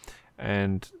one.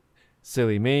 And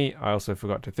silly me, I also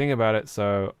forgot to think about it,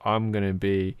 so I'm going to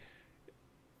be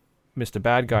Mr.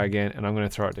 Bad Guy again, and I'm going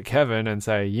to throw it to Kevin and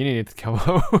say, you need to come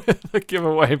up with a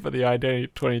giveaway for the Idea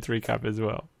 23 cap as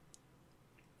well.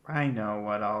 I know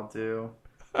what I'll do.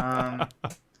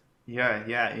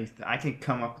 Yeah, I can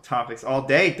come up with topics all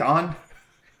day, Don.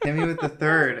 Hit me with the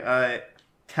third.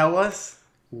 Tell us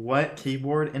what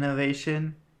keyboard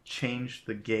innovation changed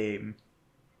the game.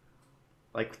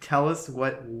 Like, tell us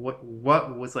what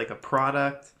was like a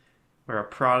product or a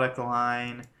product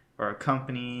line or a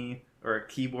company or a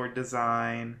keyboard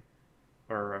design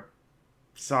or a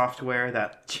software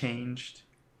that changed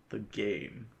the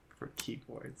game for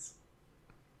keyboards.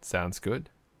 Sounds good.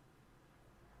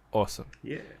 Awesome.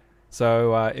 Yeah.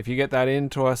 So if you get that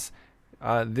into us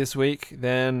this week,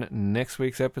 then next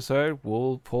week's episode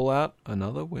we'll pull out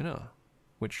another winner,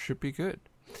 which should be good.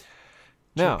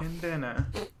 Now, Chicken dinner.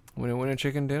 Winner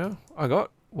chicken dinner. I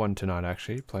got one tonight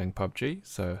actually playing PUBG,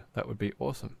 so that would be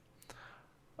awesome.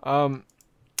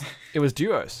 It was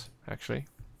duos actually,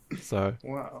 so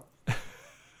Wow.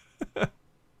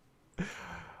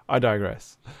 I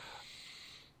digress.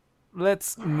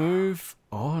 Let's move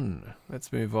on.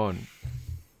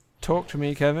 Talk to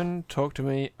me, Kevin. Talk to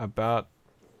me about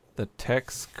the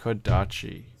Tex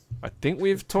Kodachi. I think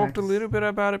we've talked a little bit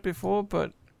about it before,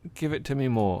 but give it to me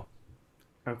more.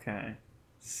 Okay.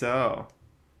 So,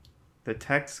 the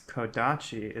Tex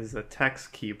Kodachi is a Tex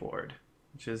keyboard,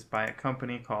 which is by a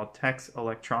company called Tex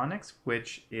Electronics,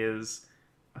 which is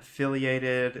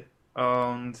affiliated,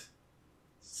 owned,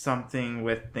 something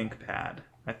with ThinkPad.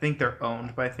 I think they're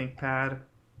owned by ThinkPad.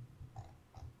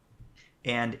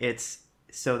 And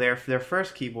their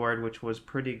first keyboard, which was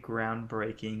pretty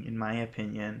groundbreaking in my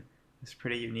opinion, is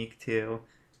pretty unique too,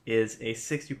 is a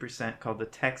 60% called the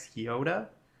Tex Yoda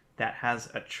that has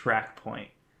a track point.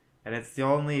 And it's the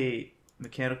only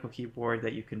mechanical keyboard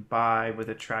that you can buy with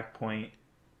a track point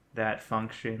that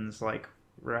functions like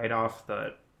right off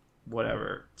the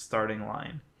whatever starting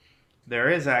line. There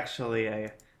is actually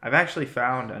I've actually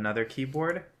found another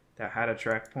keyboard that had a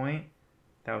track point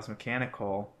that was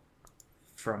mechanical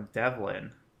from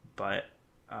Devlin, but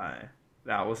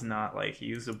that was not like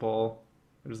usable.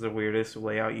 It was the weirdest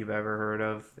layout you've ever heard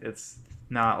of. It's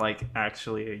not like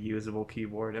actually a usable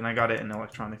keyboard, and I got it in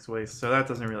Electronics Waste, so that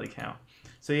doesn't really count.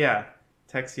 So yeah,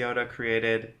 Tex Yoda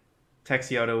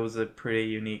was a pretty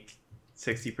unique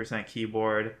 60%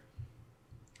 keyboard,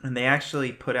 and they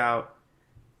actually put out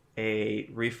a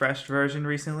refreshed version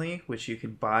recently, which you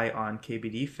can buy on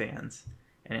KBD Fans,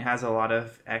 and it has a lot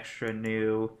of extra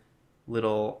new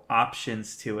little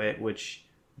options to it, which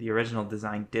the original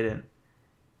design didn't.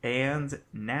 And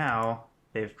now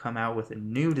they've come out with a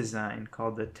new design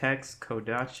called the Tex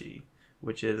Kodachi,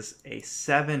 which is a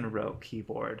 7-row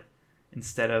keyboard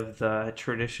instead of the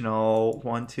traditional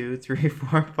 1, 2, 3,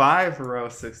 4, 5-row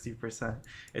 60%.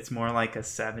 It's more like a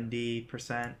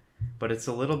 70%, but it's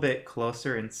a little bit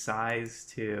closer in size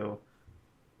to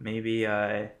maybe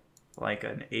like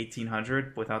an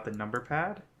 1800 without the number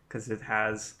pad, because it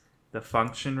has the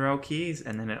function row keys,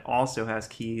 and then it also has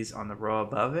keys on the row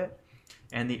above it.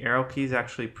 And the arrow keys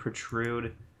actually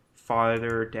protrude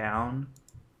farther down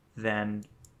than,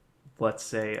 let's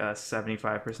say, a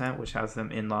 75%, which has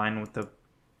them in line with the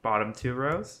bottom 2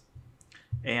 rows.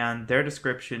 And their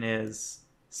description is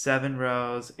 7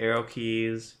 rows, arrow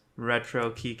keys,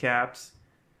 retro keycaps,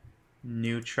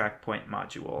 new track point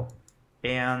module.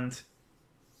 And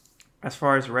as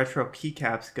far as retro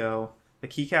keycaps go, the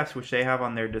keycaps which they have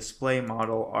on their display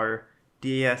model are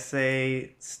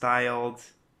DSA styled,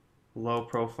 low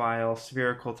profile,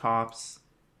 spherical tops.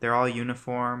 They're all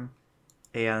uniform,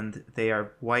 and they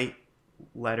are white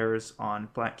letters on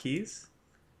black keys.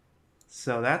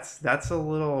 So that's a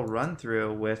little run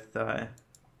through with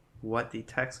what the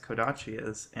Tex Kodachi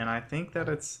is, and I think that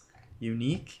it's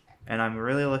unique, and I'm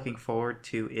really looking forward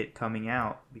to it coming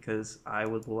out because I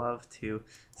would love to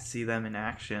see them in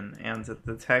action. And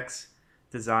the Tex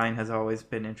design has always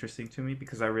been interesting to me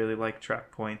because I really like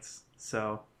track points.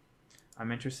 So I'm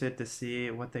interested to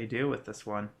see what they do with this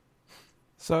one.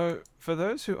 So for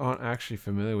those who aren't actually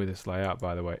familiar with this layout,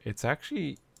 by the way, it's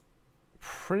actually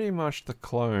pretty much the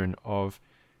clone of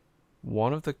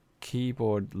one of the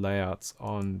keyboard layouts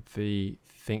on the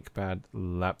ThinkPad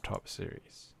laptop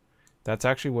series. That's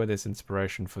actually where this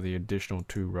inspiration for the additional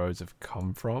 2 rows have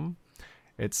come from.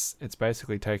 It's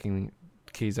basically taking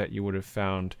keys that you would have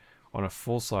found on a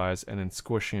full size and then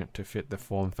squishing it to fit the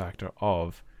form factor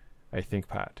of a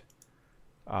ThinkPad.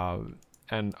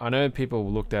 And I know people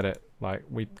looked at it like,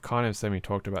 we kind of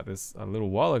semi-talked about this a little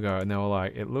while ago, and they were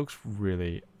like, it looks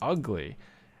really ugly.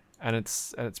 And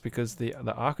it's because the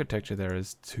architecture there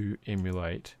is to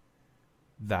emulate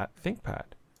that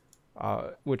ThinkPad,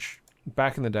 which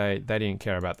back in the day, they didn't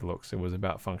care about the looks. It was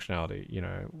about functionality. You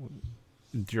know,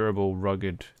 durable,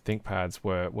 rugged ThinkPads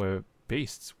were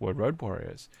beasts, were road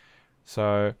warriors.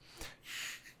 So,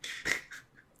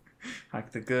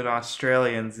 like the good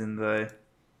Australians in the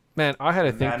man, I had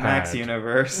a ThinkPad. Mad Max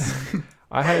universe.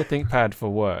 I had a ThinkPad for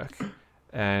work,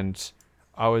 and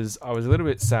I was a little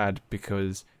bit sad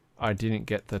because I didn't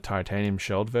get the titanium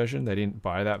shelled version. They didn't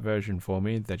buy that version for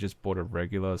me. They just bought a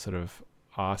regular sort of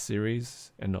R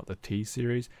series and not the T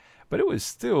series. But it was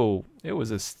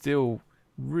a still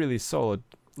really solid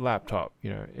laptop. You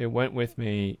know, it went with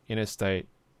me interstate,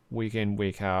 week in,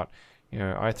 week out. You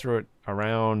know, I threw it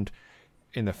around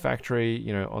in the factory,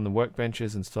 you know, on the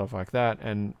workbenches and stuff like that,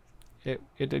 and it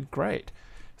did great.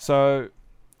 So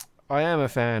I am a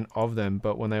fan of them,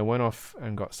 but when they went off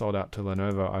and got sold out to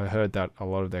Lenovo, I heard that a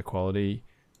lot of their quality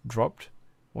dropped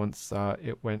once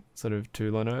it went sort of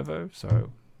to Lenovo.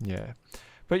 So yeah,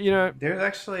 but you know, There's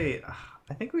actually,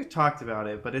 I think we've talked about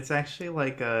it, but it's actually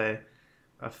like a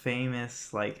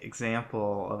famous like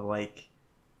example of like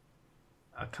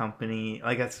a company,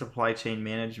 like a supply chain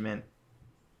management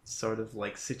sort of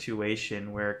like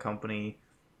situation where a company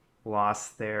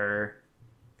lost their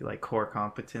like core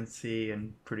competency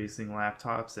in producing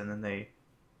laptops, and then they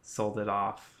sold it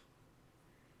off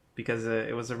because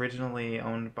it was originally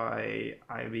owned by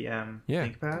IBM Yeah.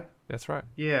 ThinkPad. that's right.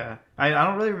 Yeah, I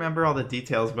don't really remember all the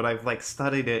details, but I've like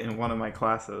studied it in one of my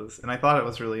classes, and I thought it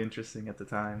was really interesting at the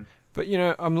time. But you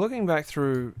know, I'm looking back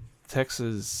through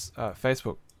Tex's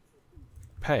Facebook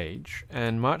page,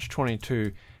 and March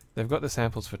 22, they've got the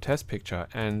samples for test picture,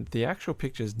 and the actual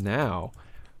pictures now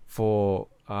for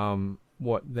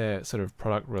what their sort of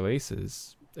product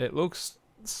releases, it looks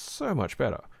so much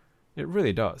better. It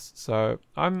really does. So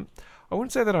I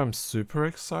wouldn't say that I'm super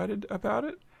excited about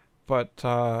it, but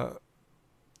I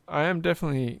am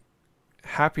definitely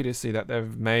happy to see that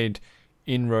they've made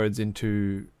inroads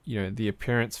into, you know, the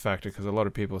appearance factor, because a lot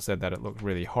of people said that it looked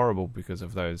really horrible because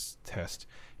of those test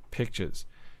pictures.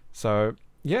 So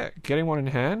yeah, getting one in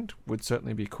hand would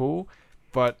certainly be cool,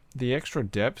 but the extra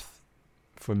depth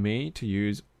for me to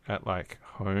use at like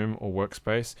home or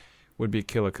workspace would be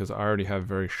killer, because I already have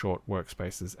very short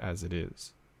workspaces as it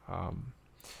is.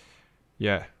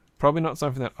 Yeah, probably not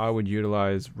something that I would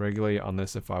utilize regularly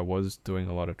unless if I was doing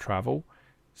a lot of travel.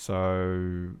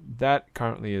 So that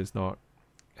currently is not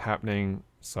happening.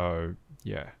 So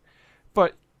yeah,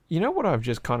 but you know what I've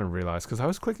just kind of realized, because I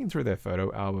was clicking through their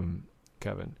photo album,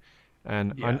 Kevin,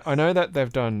 and Yes. I know that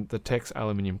they've done the Tex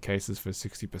aluminium cases for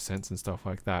 60% and stuff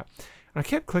like that, and I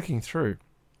kept clicking through.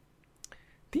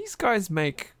 These guys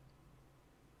make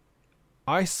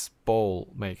ice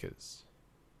bowl makers.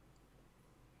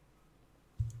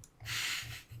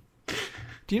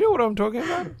 Do you know what I'm talking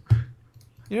about?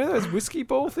 You know those whiskey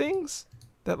bowl things?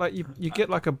 That like you get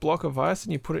like a block of ice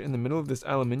and you put it in the middle of this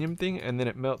aluminium thing, and then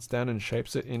it melts down and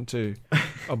shapes it into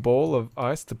a ball of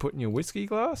ice to put in your whiskey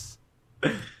glass?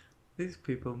 These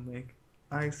people make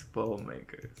ice bowl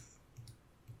makers.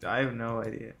 I have no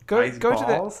idea. Go Ice to the-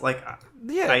 balls? Like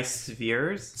Yeah, ice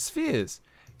spheres? spheres.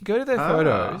 Go to their Ah.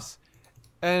 photos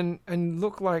and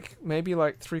look like maybe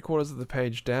like 3/4 of the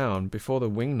page down before the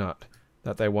wingnut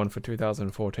that they won for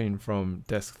 2014 from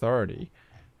Desk Authority,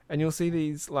 and you'll see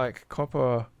these like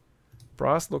copper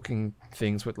brass looking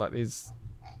things with like these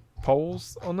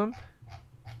poles on them.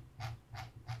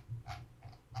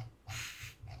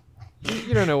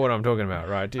 You don't know what I'm talking about,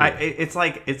 right? Do you? It's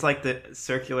like the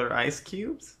circular ice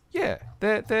cubes. Yeah,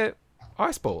 they're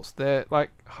ice balls. They're like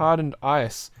hardened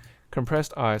ice,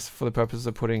 compressed ice for the purpose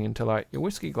of putting into like your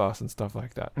whiskey glass and stuff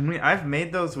like that. I mean, I've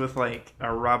made those with like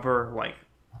a rubber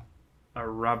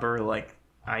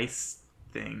ice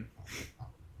thing.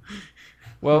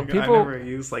 Well, Like, people, I never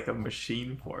used like a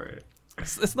machine for it.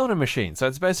 it's not a machine, so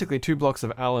it's basically 2 blocks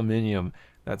of aluminium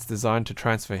that's designed to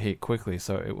transfer heat quickly,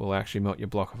 so it will actually melt your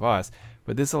block of ice.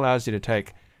 But this allows you to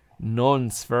take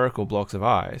non-spherical blocks of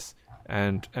ice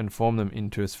and form them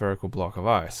into a spherical block of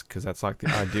ice, because that's like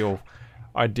the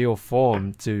ideal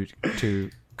form to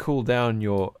cool down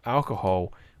your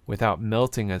alcohol without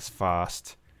melting as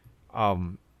fast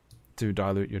to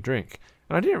dilute your drink.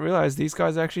 And I didn't realize these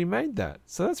guys actually made that,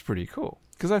 so that's pretty cool.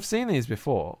 Because I've seen these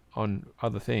before on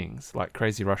other things, like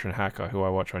Crazy Russian Hacker, who I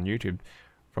watch on YouTube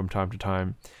from time to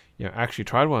time, you know, actually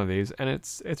tried one of these, and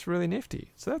it's really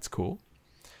nifty. So that's cool.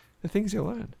 The things you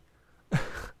learn.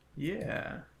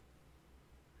 Yeah.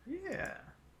 Yeah.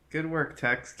 Good work,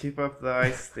 Tex. Keep up the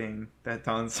ice thing that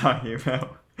Don's talking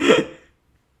about.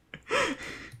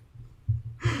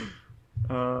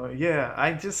 Yeah,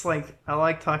 I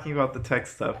like talking about the tech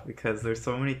stuff because there's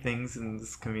so many things in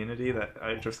this community that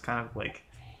are just kind of like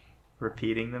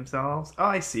repeating themselves. Oh,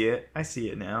 I see it. I see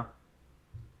it now.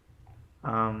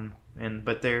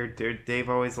 But they've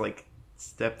always like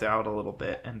stepped out a little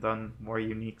bit and done more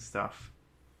unique stuff.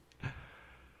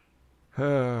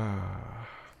 All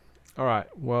right.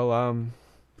 Well,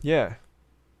 yeah.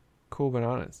 Cool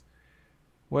bananas.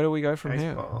 Where do we go from Ice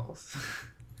here? balls.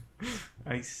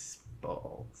 Ice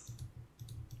balls.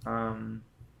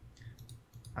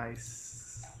 I.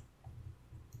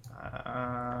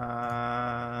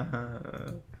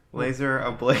 Laser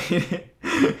ablated.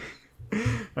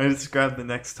 I just grabbed the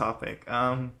next topic.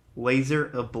 Laser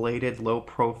ablated low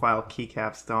profile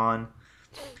keycaps Don.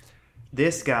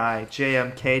 This guy,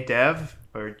 JMK Dev,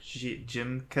 or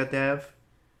Jimka Dev,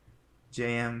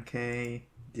 JMKDEV,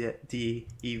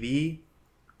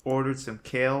 ordered some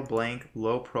Kale blank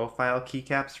low profile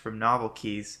keycaps from Novel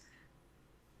Keys,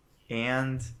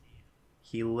 and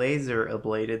he laser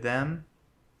ablated them,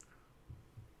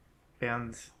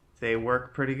 and they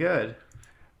work pretty good.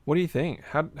 What do you think?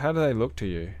 How do they look to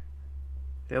you?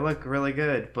 They look really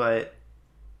good, but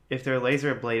if they're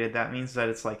laser ablated, that means that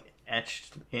it's like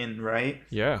etched in, right?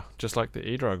 Yeah, just like the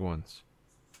eDrug ones.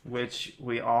 Which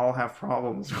we all have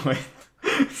problems with.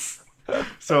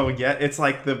 So yeah, it's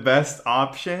like the best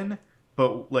option,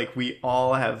 but like we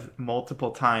all have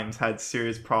multiple times had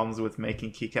serious problems with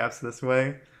making keycaps this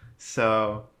way.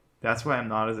 So that's why I'm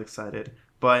not as excited.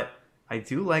 But I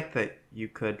do like that you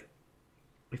could,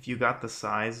 if you got the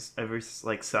size, every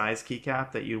like size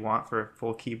keycap that you want for a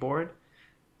full keyboard,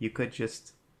 you could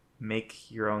just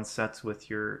make your own sets with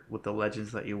the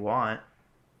legends that you want.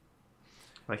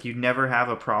 Like you'd never have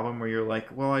a problem where you're like,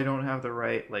 well, I don't have the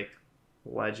right like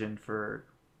legend for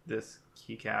this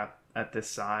keycap at this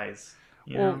size.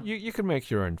 Well, you can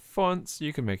make your own fonts,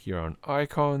 you can make your own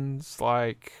icons,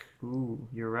 like... Ooh,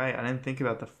 you're right. I didn't think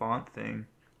about the font thing.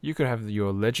 You could have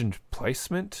your legend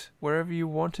placement wherever you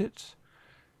want it.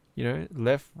 You know,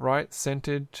 left, right,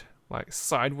 centered, like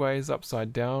sideways,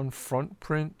 upside down, front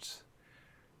print.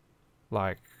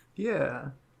 Like... Yeah.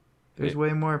 There's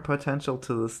way more potential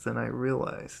to this than I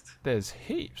realized. There's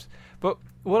heaps. But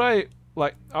what I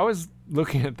was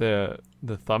looking at the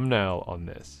thumbnail on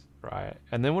this, right?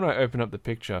 And then when I opened up the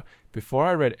picture, before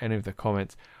I read any of the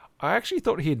comments, I actually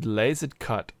thought he'd lasered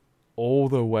cut all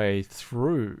the way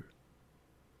through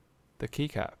the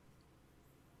keycap.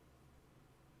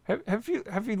 Have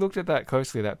you looked at that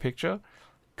closely, that picture?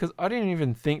 Because I didn't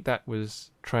even think that was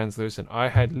translucent. I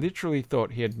had literally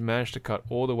thought he had managed to cut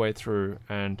all the way through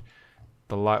and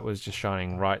the light was just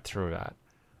shining right through that.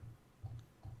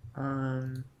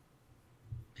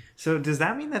 So does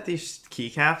that mean that these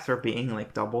keycaps are being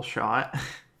like double shot?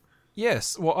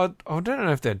 Yes. Well, I don't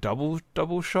know if they're double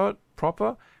shot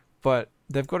proper, but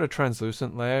they've got a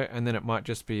translucent layer, and then it might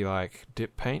just be like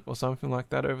dip paint or something like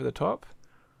that over the top.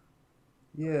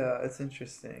 Yeah, it's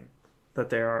interesting that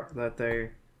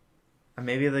they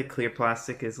maybe the clear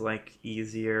plastic is like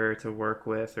easier to work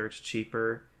with or it's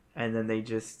cheaper, and then they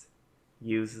just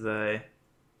use the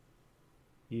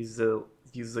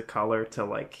color to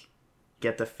like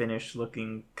get the finish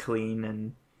looking clean,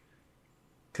 and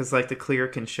because like the clear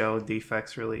can show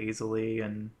defects really easily.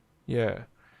 And yeah,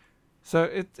 so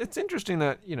it's interesting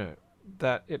that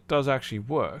that it does actually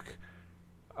work.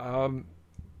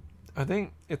 I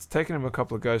think it's taken him a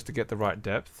couple of goes to get the right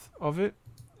depth of it,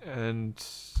 and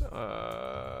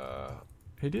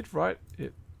he did right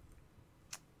it.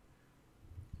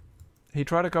 He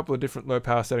tried a couple of different low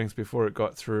power settings before it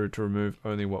got through to remove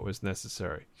only what was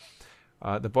necessary.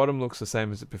 The bottom looks the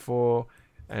same as it before,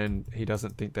 and he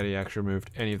doesn't think that he actually removed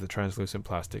any of the translucent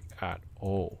plastic at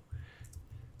all.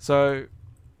 So,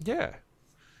 yeah,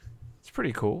 it's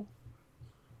pretty cool.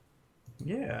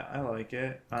 Yeah, I like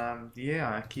it.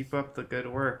 Yeah, keep up the good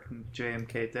work,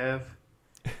 JMK Dev.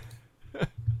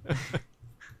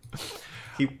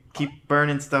 keep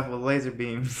burning stuff with laser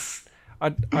beams.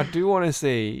 I do want to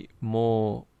see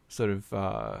more sort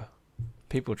of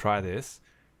people try this,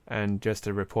 and just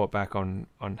to report back on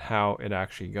how it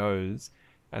actually goes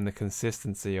and the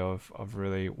consistency of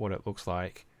really what it looks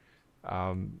like.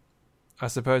 I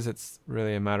suppose it's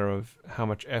really a matter of how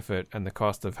much effort and the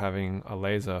cost of having a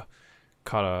laser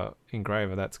cutter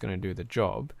engraver that's going to do the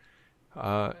job,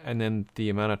 and then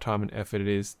the amount of time and effort it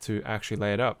is to actually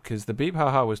lay it up. Because the Beep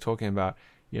Haha was talking about,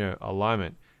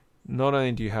 alignment. Not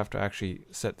only do you have to actually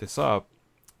set this up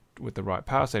with the right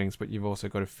power settings, but you've also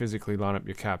got to physically line up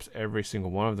your caps, every single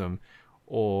one of them.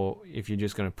 Or if you're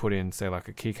just going to put in, say, like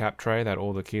a keycap tray that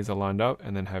all the keys are lined up,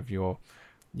 and then have your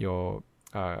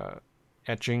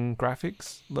etching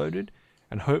graphics loaded,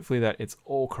 and hopefully that it's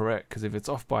all correct. Because if it's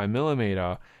off by a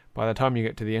millimeter, by the time you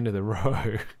get to the end of the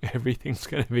row, everything's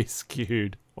going to be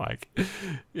skewed like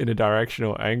in a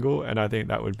directional angle, and I think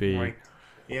that would be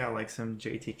like some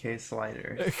JTK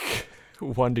sliders.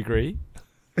 1 degree.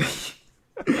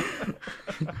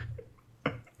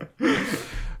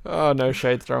 Oh, no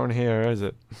shade thrown here, is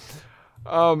it?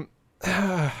 But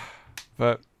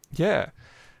yeah,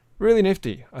 really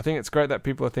nifty. I think it's great that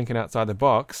people are thinking outside the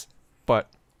box, but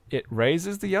it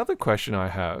raises the other question I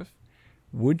have.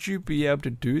 Would you be able to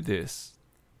do this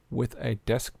with a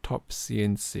desktop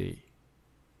CNC?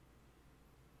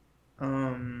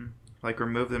 Like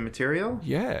remove the material?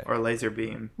 Yeah. Or laser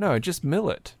beam? No, just mill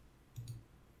it.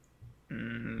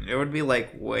 It would be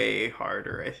like way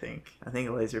harder, I think. I think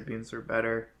laser beams are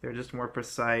better. They're just more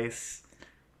precise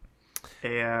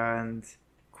and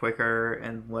quicker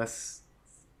and less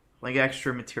like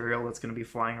extra material that's going to be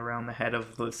flying around the head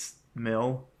of this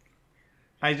mill.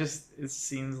 It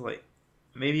seems like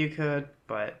maybe you could,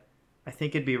 but I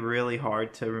think it'd be really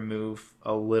hard to remove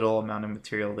a little amount of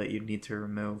material that you'd need to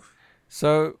remove.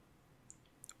 So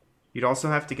you'd also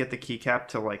have to get the keycap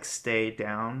to like stay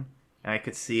down, and I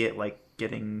could see it like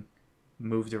getting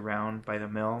moved around by the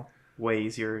mill way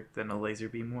easier than a laser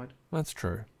beam would. That's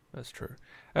true.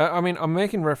 I mean, I'm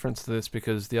making reference to this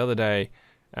because the other day,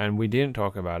 and we didn't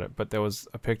talk about it, but there was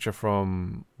a picture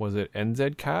from, was it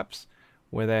NZ Caps,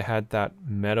 where they had that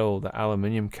metal, the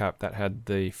aluminium cap that had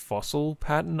the fossil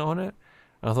pattern on it.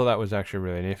 And I thought that was actually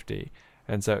really nifty.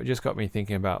 And so it just got me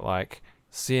thinking about like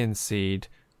CNC'd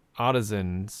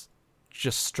artisans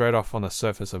just straight off on the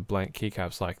surface of blank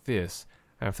keycaps like this.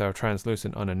 And if they were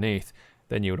translucent underneath,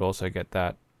 then you would also get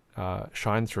that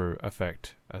shine through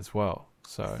effect as well.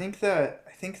 So I think that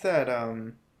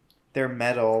they're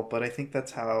metal, but I think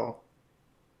that's how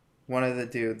one of the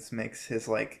dudes makes his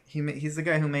like he's the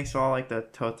guy who makes all like the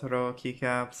Totoro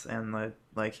keycaps and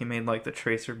he made like the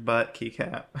Tracer butt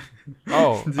keycap.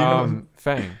 Oh,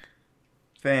 Fang.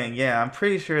 Fang, yeah, I'm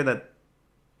pretty sure that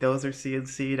those are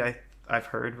CNC'd. I've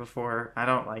heard before. I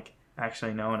don't like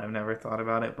actually know, and I've never thought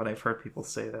about it, but I've heard people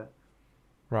say that.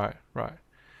 Right.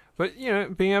 But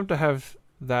being able to have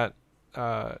that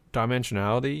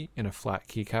dimensionality in a flat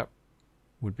keycap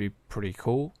would be pretty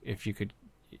cool if you could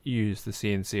use the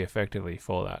CNC effectively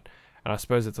for that. And I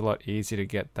suppose it's a lot easier to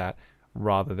get that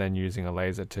rather than using a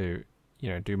laser to,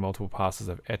 do multiple passes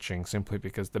of etching, simply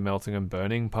because the melting and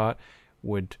burning part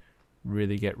would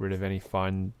really get rid of any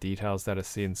fine details that a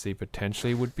CNC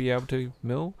potentially would be able to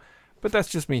mill. But that's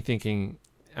just me thinking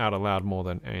out aloud more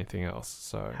than anything else.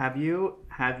 So have you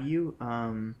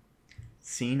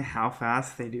seen how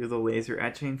fast they do the laser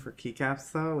etching for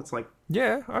keycaps though? It's like,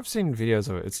 yeah, I've seen videos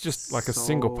of it. It's just like a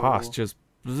single pass, just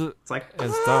it's like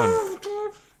it's done,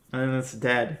 and then it's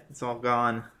dead. It's all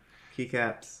gone.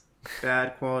 Keycaps,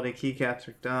 bad quality keycaps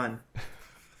are done.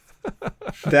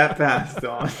 That fast,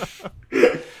 Don.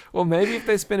 Well, maybe if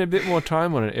they spend a bit more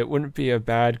time on it, it wouldn't be a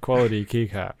bad quality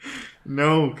keycap.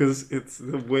 No, because it's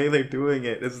the way they're doing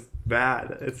it is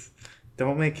bad.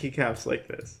 Don't make keycaps like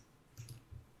this.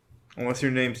 Unless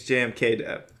your name's JMK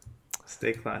Dev.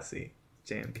 Stay classy,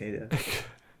 JMK Dev.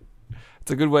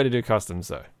 It's a good way to do customs,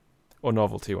 though. Or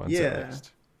novelty ones, at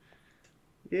least.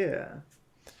 Yeah.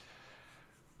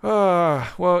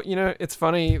 Well, it's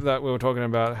funny that we were talking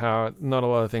about how not a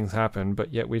lot of things happen,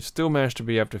 but yet we've still managed to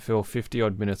be able to fill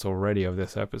 50-odd minutes already of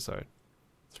this episode.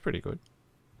 It's pretty good.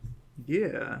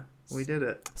 Yeah, we did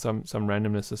it. Some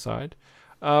randomness aside.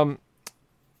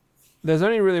 There's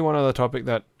only really one other topic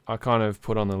that I kind of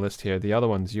put on the list here. The other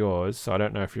one's yours, so I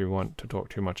don't know if you want to talk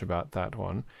too much about that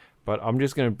one. But I'm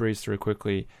just going to breeze through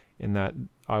quickly in that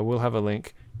I will have a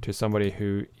link to somebody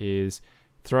who is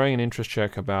throwing an interest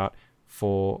check about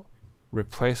for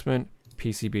replacement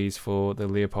PCBs for the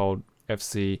Leopold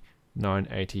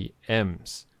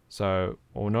FC980Ms. So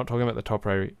we're not talking about the top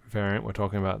variant, we're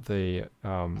talking about the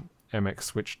MX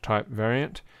switch type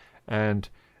variant. And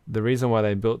the reason why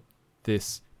they built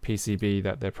this PCB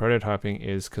that they're prototyping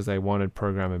is because they wanted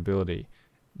programmability.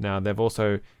 Now, they've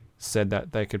also said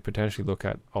that they could potentially look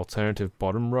at alternative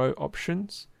bottom row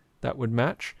options that would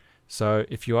match. So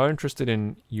if you are interested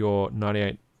in your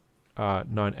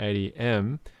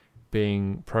 980M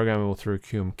being programmable through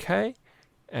QMK,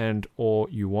 and or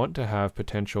you want to have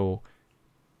potential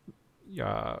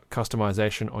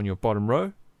customization on your bottom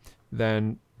row,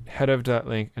 then head over to that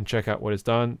link and check out what is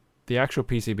done. The actual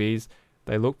PCBs,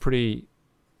 they look pretty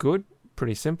good,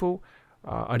 pretty simple.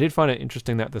 I did find it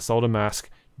interesting that the solder mask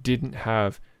didn't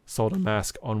have solder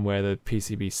mask on where the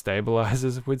PCB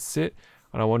stabilizers would sit,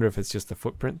 and I wonder if it's just the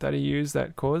footprint that he used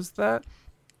that caused that.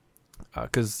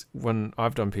 Because when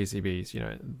I've done PCBs,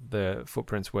 the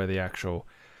footprints where the actual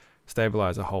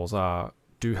stabilizer holes are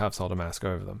do have solder mask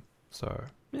over them. So,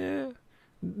 yeah,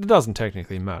 it doesn't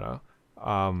technically matter.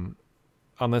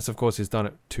 Unless, of course, he's done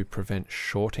it to prevent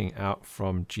shorting out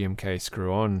from GMK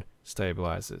screw-on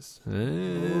stabilizers.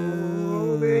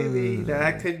 Oh, baby.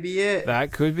 That could be it.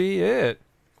 That could be it.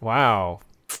 Wow.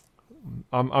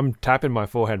 I'm tapping my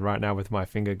forehead right now with my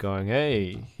finger going,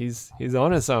 hey, he's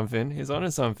onto something. He's onto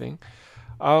something.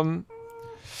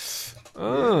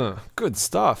 Good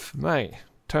stuff, mate.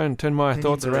 Turn my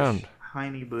thoughts around.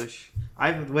 Heine Bush.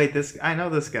 I know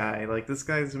this guy. Like, this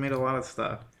guy's made a lot of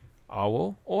stuff. Oh,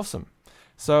 well, awesome.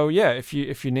 So yeah, if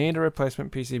you need a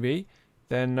replacement PCB,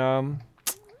 then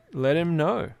let him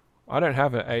know. I don't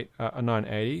have a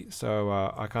 980, so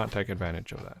I can't take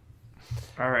advantage of that.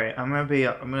 All right, I'm gonna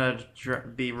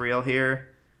be real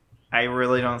here. I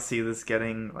really don't see this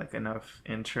getting like enough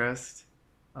interest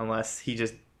unless he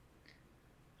just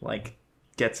like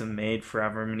gets them made for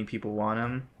however many people want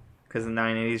them, because the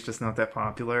 980 is just not that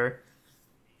popular,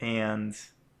 and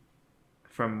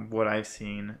from what I've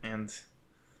seen, and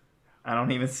I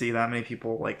don't even see that many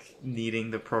people like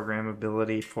needing the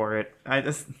programmability for it.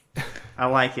 I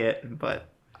like it, but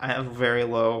I have very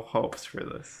low hopes for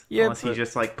this. Yeah, unless he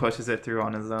just like pushes it through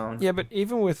on his own. Yeah, but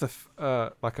even with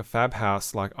like a fab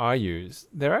house like I use,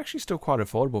 they're actually still quite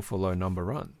affordable for low number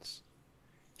runs.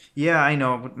 Yeah, I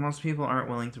know, but most people aren't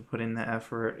willing to put in the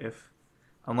effort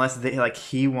unless they like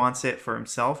he wants it for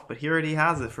himself, but he already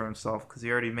has it for himself because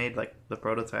he already made like the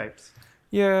prototypes.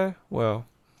 Yeah, well,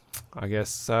 I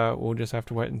guess we'll just have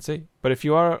to wait and see. But if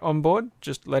you are on board,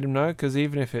 just let him know, because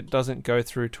even if it doesn't go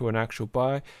through to an actual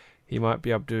buy, he might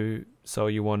be able to sell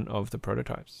you one of the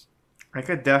prototypes. I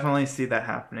could definitely see that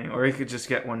happening, or he could just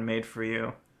get one made for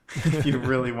you if you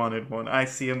really wanted one. I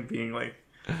see him being like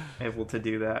able to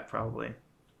do that probably.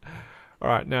 All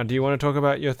right, now do you want to talk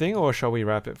about your thing, or shall we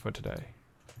wrap it for today?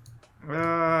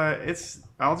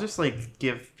 I'll just like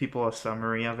give people a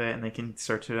summary of it and they can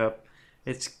search it up.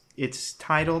 It's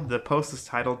titled, the post is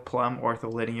titled Plum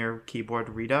Ortholinear Keyboard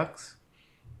Redux.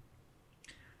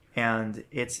 And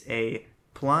it's a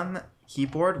Plum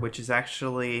keyboard, which is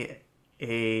actually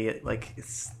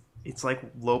it's like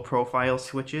low profile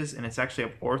switches, and it's actually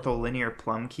an ortholinear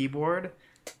Plum keyboard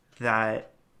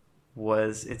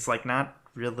it's like not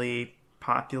really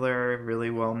popular, really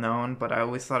well known, but I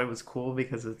always thought it was cool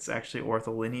because it's actually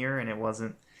ortholinear, and it was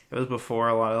before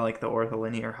a lot of like the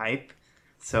ortholinear hype.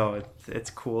 So it's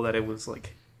cool that it was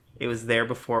there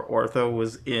before ortho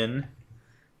was in.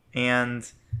 And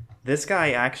this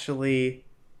guy actually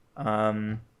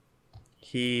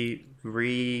he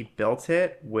rebuilt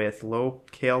it with low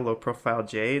profile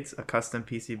jades, a custom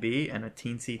PCB, and a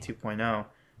Teensy 2.0.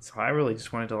 So I really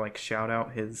just wanted to like shout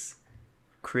out his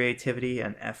creativity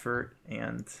and effort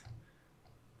and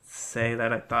say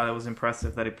that I thought it was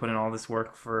impressive that he put in all this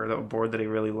work for the board that he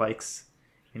really likes,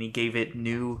 and he gave it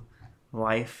new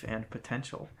life and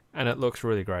potential. And it looks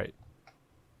really great.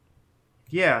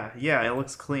 Yeah, it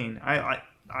looks clean.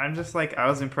 I'm just like, I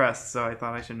was impressed, so I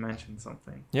thought I should mention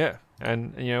something. Yeah,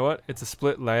 and you know what? It's a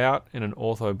split layout in an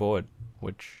ortho board,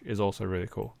 which is also really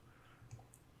cool.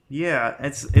 Yeah,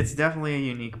 it's definitely a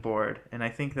unique board, and I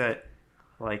think that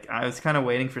like I was kind of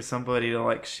waiting for somebody to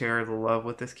like share the love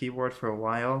with this keyboard for a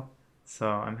while, so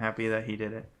I'm happy that he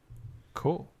did it.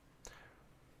 Cool.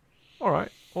 All right,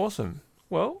 awesome.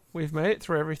 Well, we've made it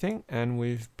through everything, and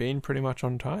we've been pretty much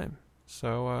on time.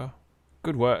 So,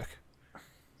 good work.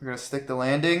 We're going to stick the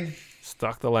landing.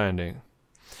 Stuck the landing.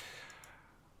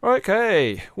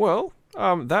 Okay, well,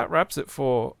 that wraps it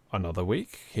for another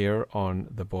week here on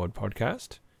the Board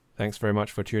Podcast. Thanks very much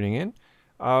for tuning in.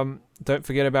 Don't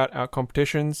forget about our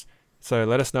competitions. So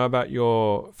let us know about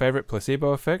your favorite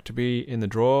placebo effect to be in the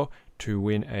draw to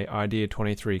win a Idea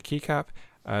 23 keycap,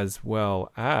 as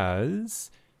well as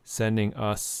sending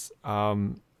us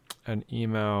an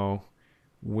email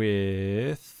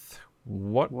with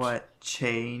what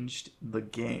changed the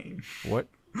game. What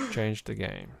changed the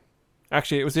game?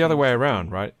 Actually, it was the other way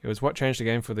around, right? It was what changed the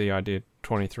game for the Idea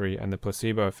 23, and the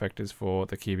placebo effect is for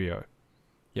the Kibio.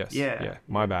 Yes. Yeah.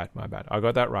 My bad. I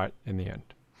got that right in the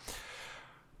end.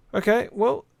 Okay,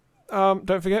 well,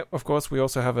 don't forget, of course, we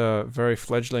also have a very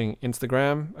fledgling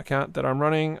Instagram account that I'm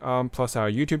running, plus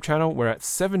our YouTube channel. We're at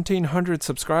 1,700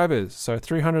 subscribers, so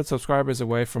 300 subscribers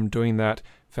away from doing that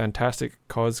fantastic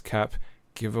COSCAP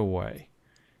giveaway.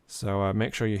 So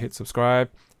make sure you hit subscribe,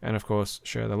 and of course,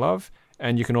 share the love.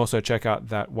 And you can also check out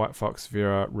that White Fox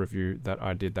Vera review that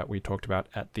I did that we talked about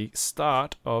at the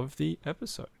start of the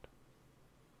episode.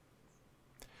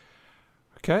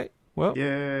 Okay, well,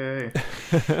 yay!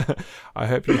 I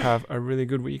hope you have a really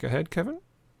good week ahead, Kevin.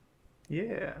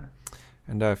 Yeah.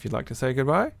 And if you'd like to say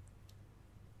goodbye.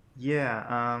 Yeah.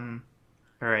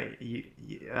 All right. You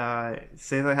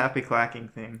say the happy clacking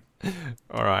thing.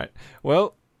 All right.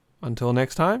 Well, until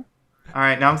next time. All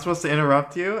right. Now I'm supposed to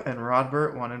interrupt you, and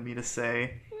Rodbert wanted me to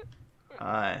say,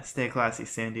 "Stay classy,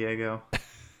 San Diego."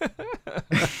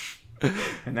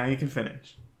 And now you can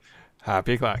finish.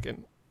 Happy clacking.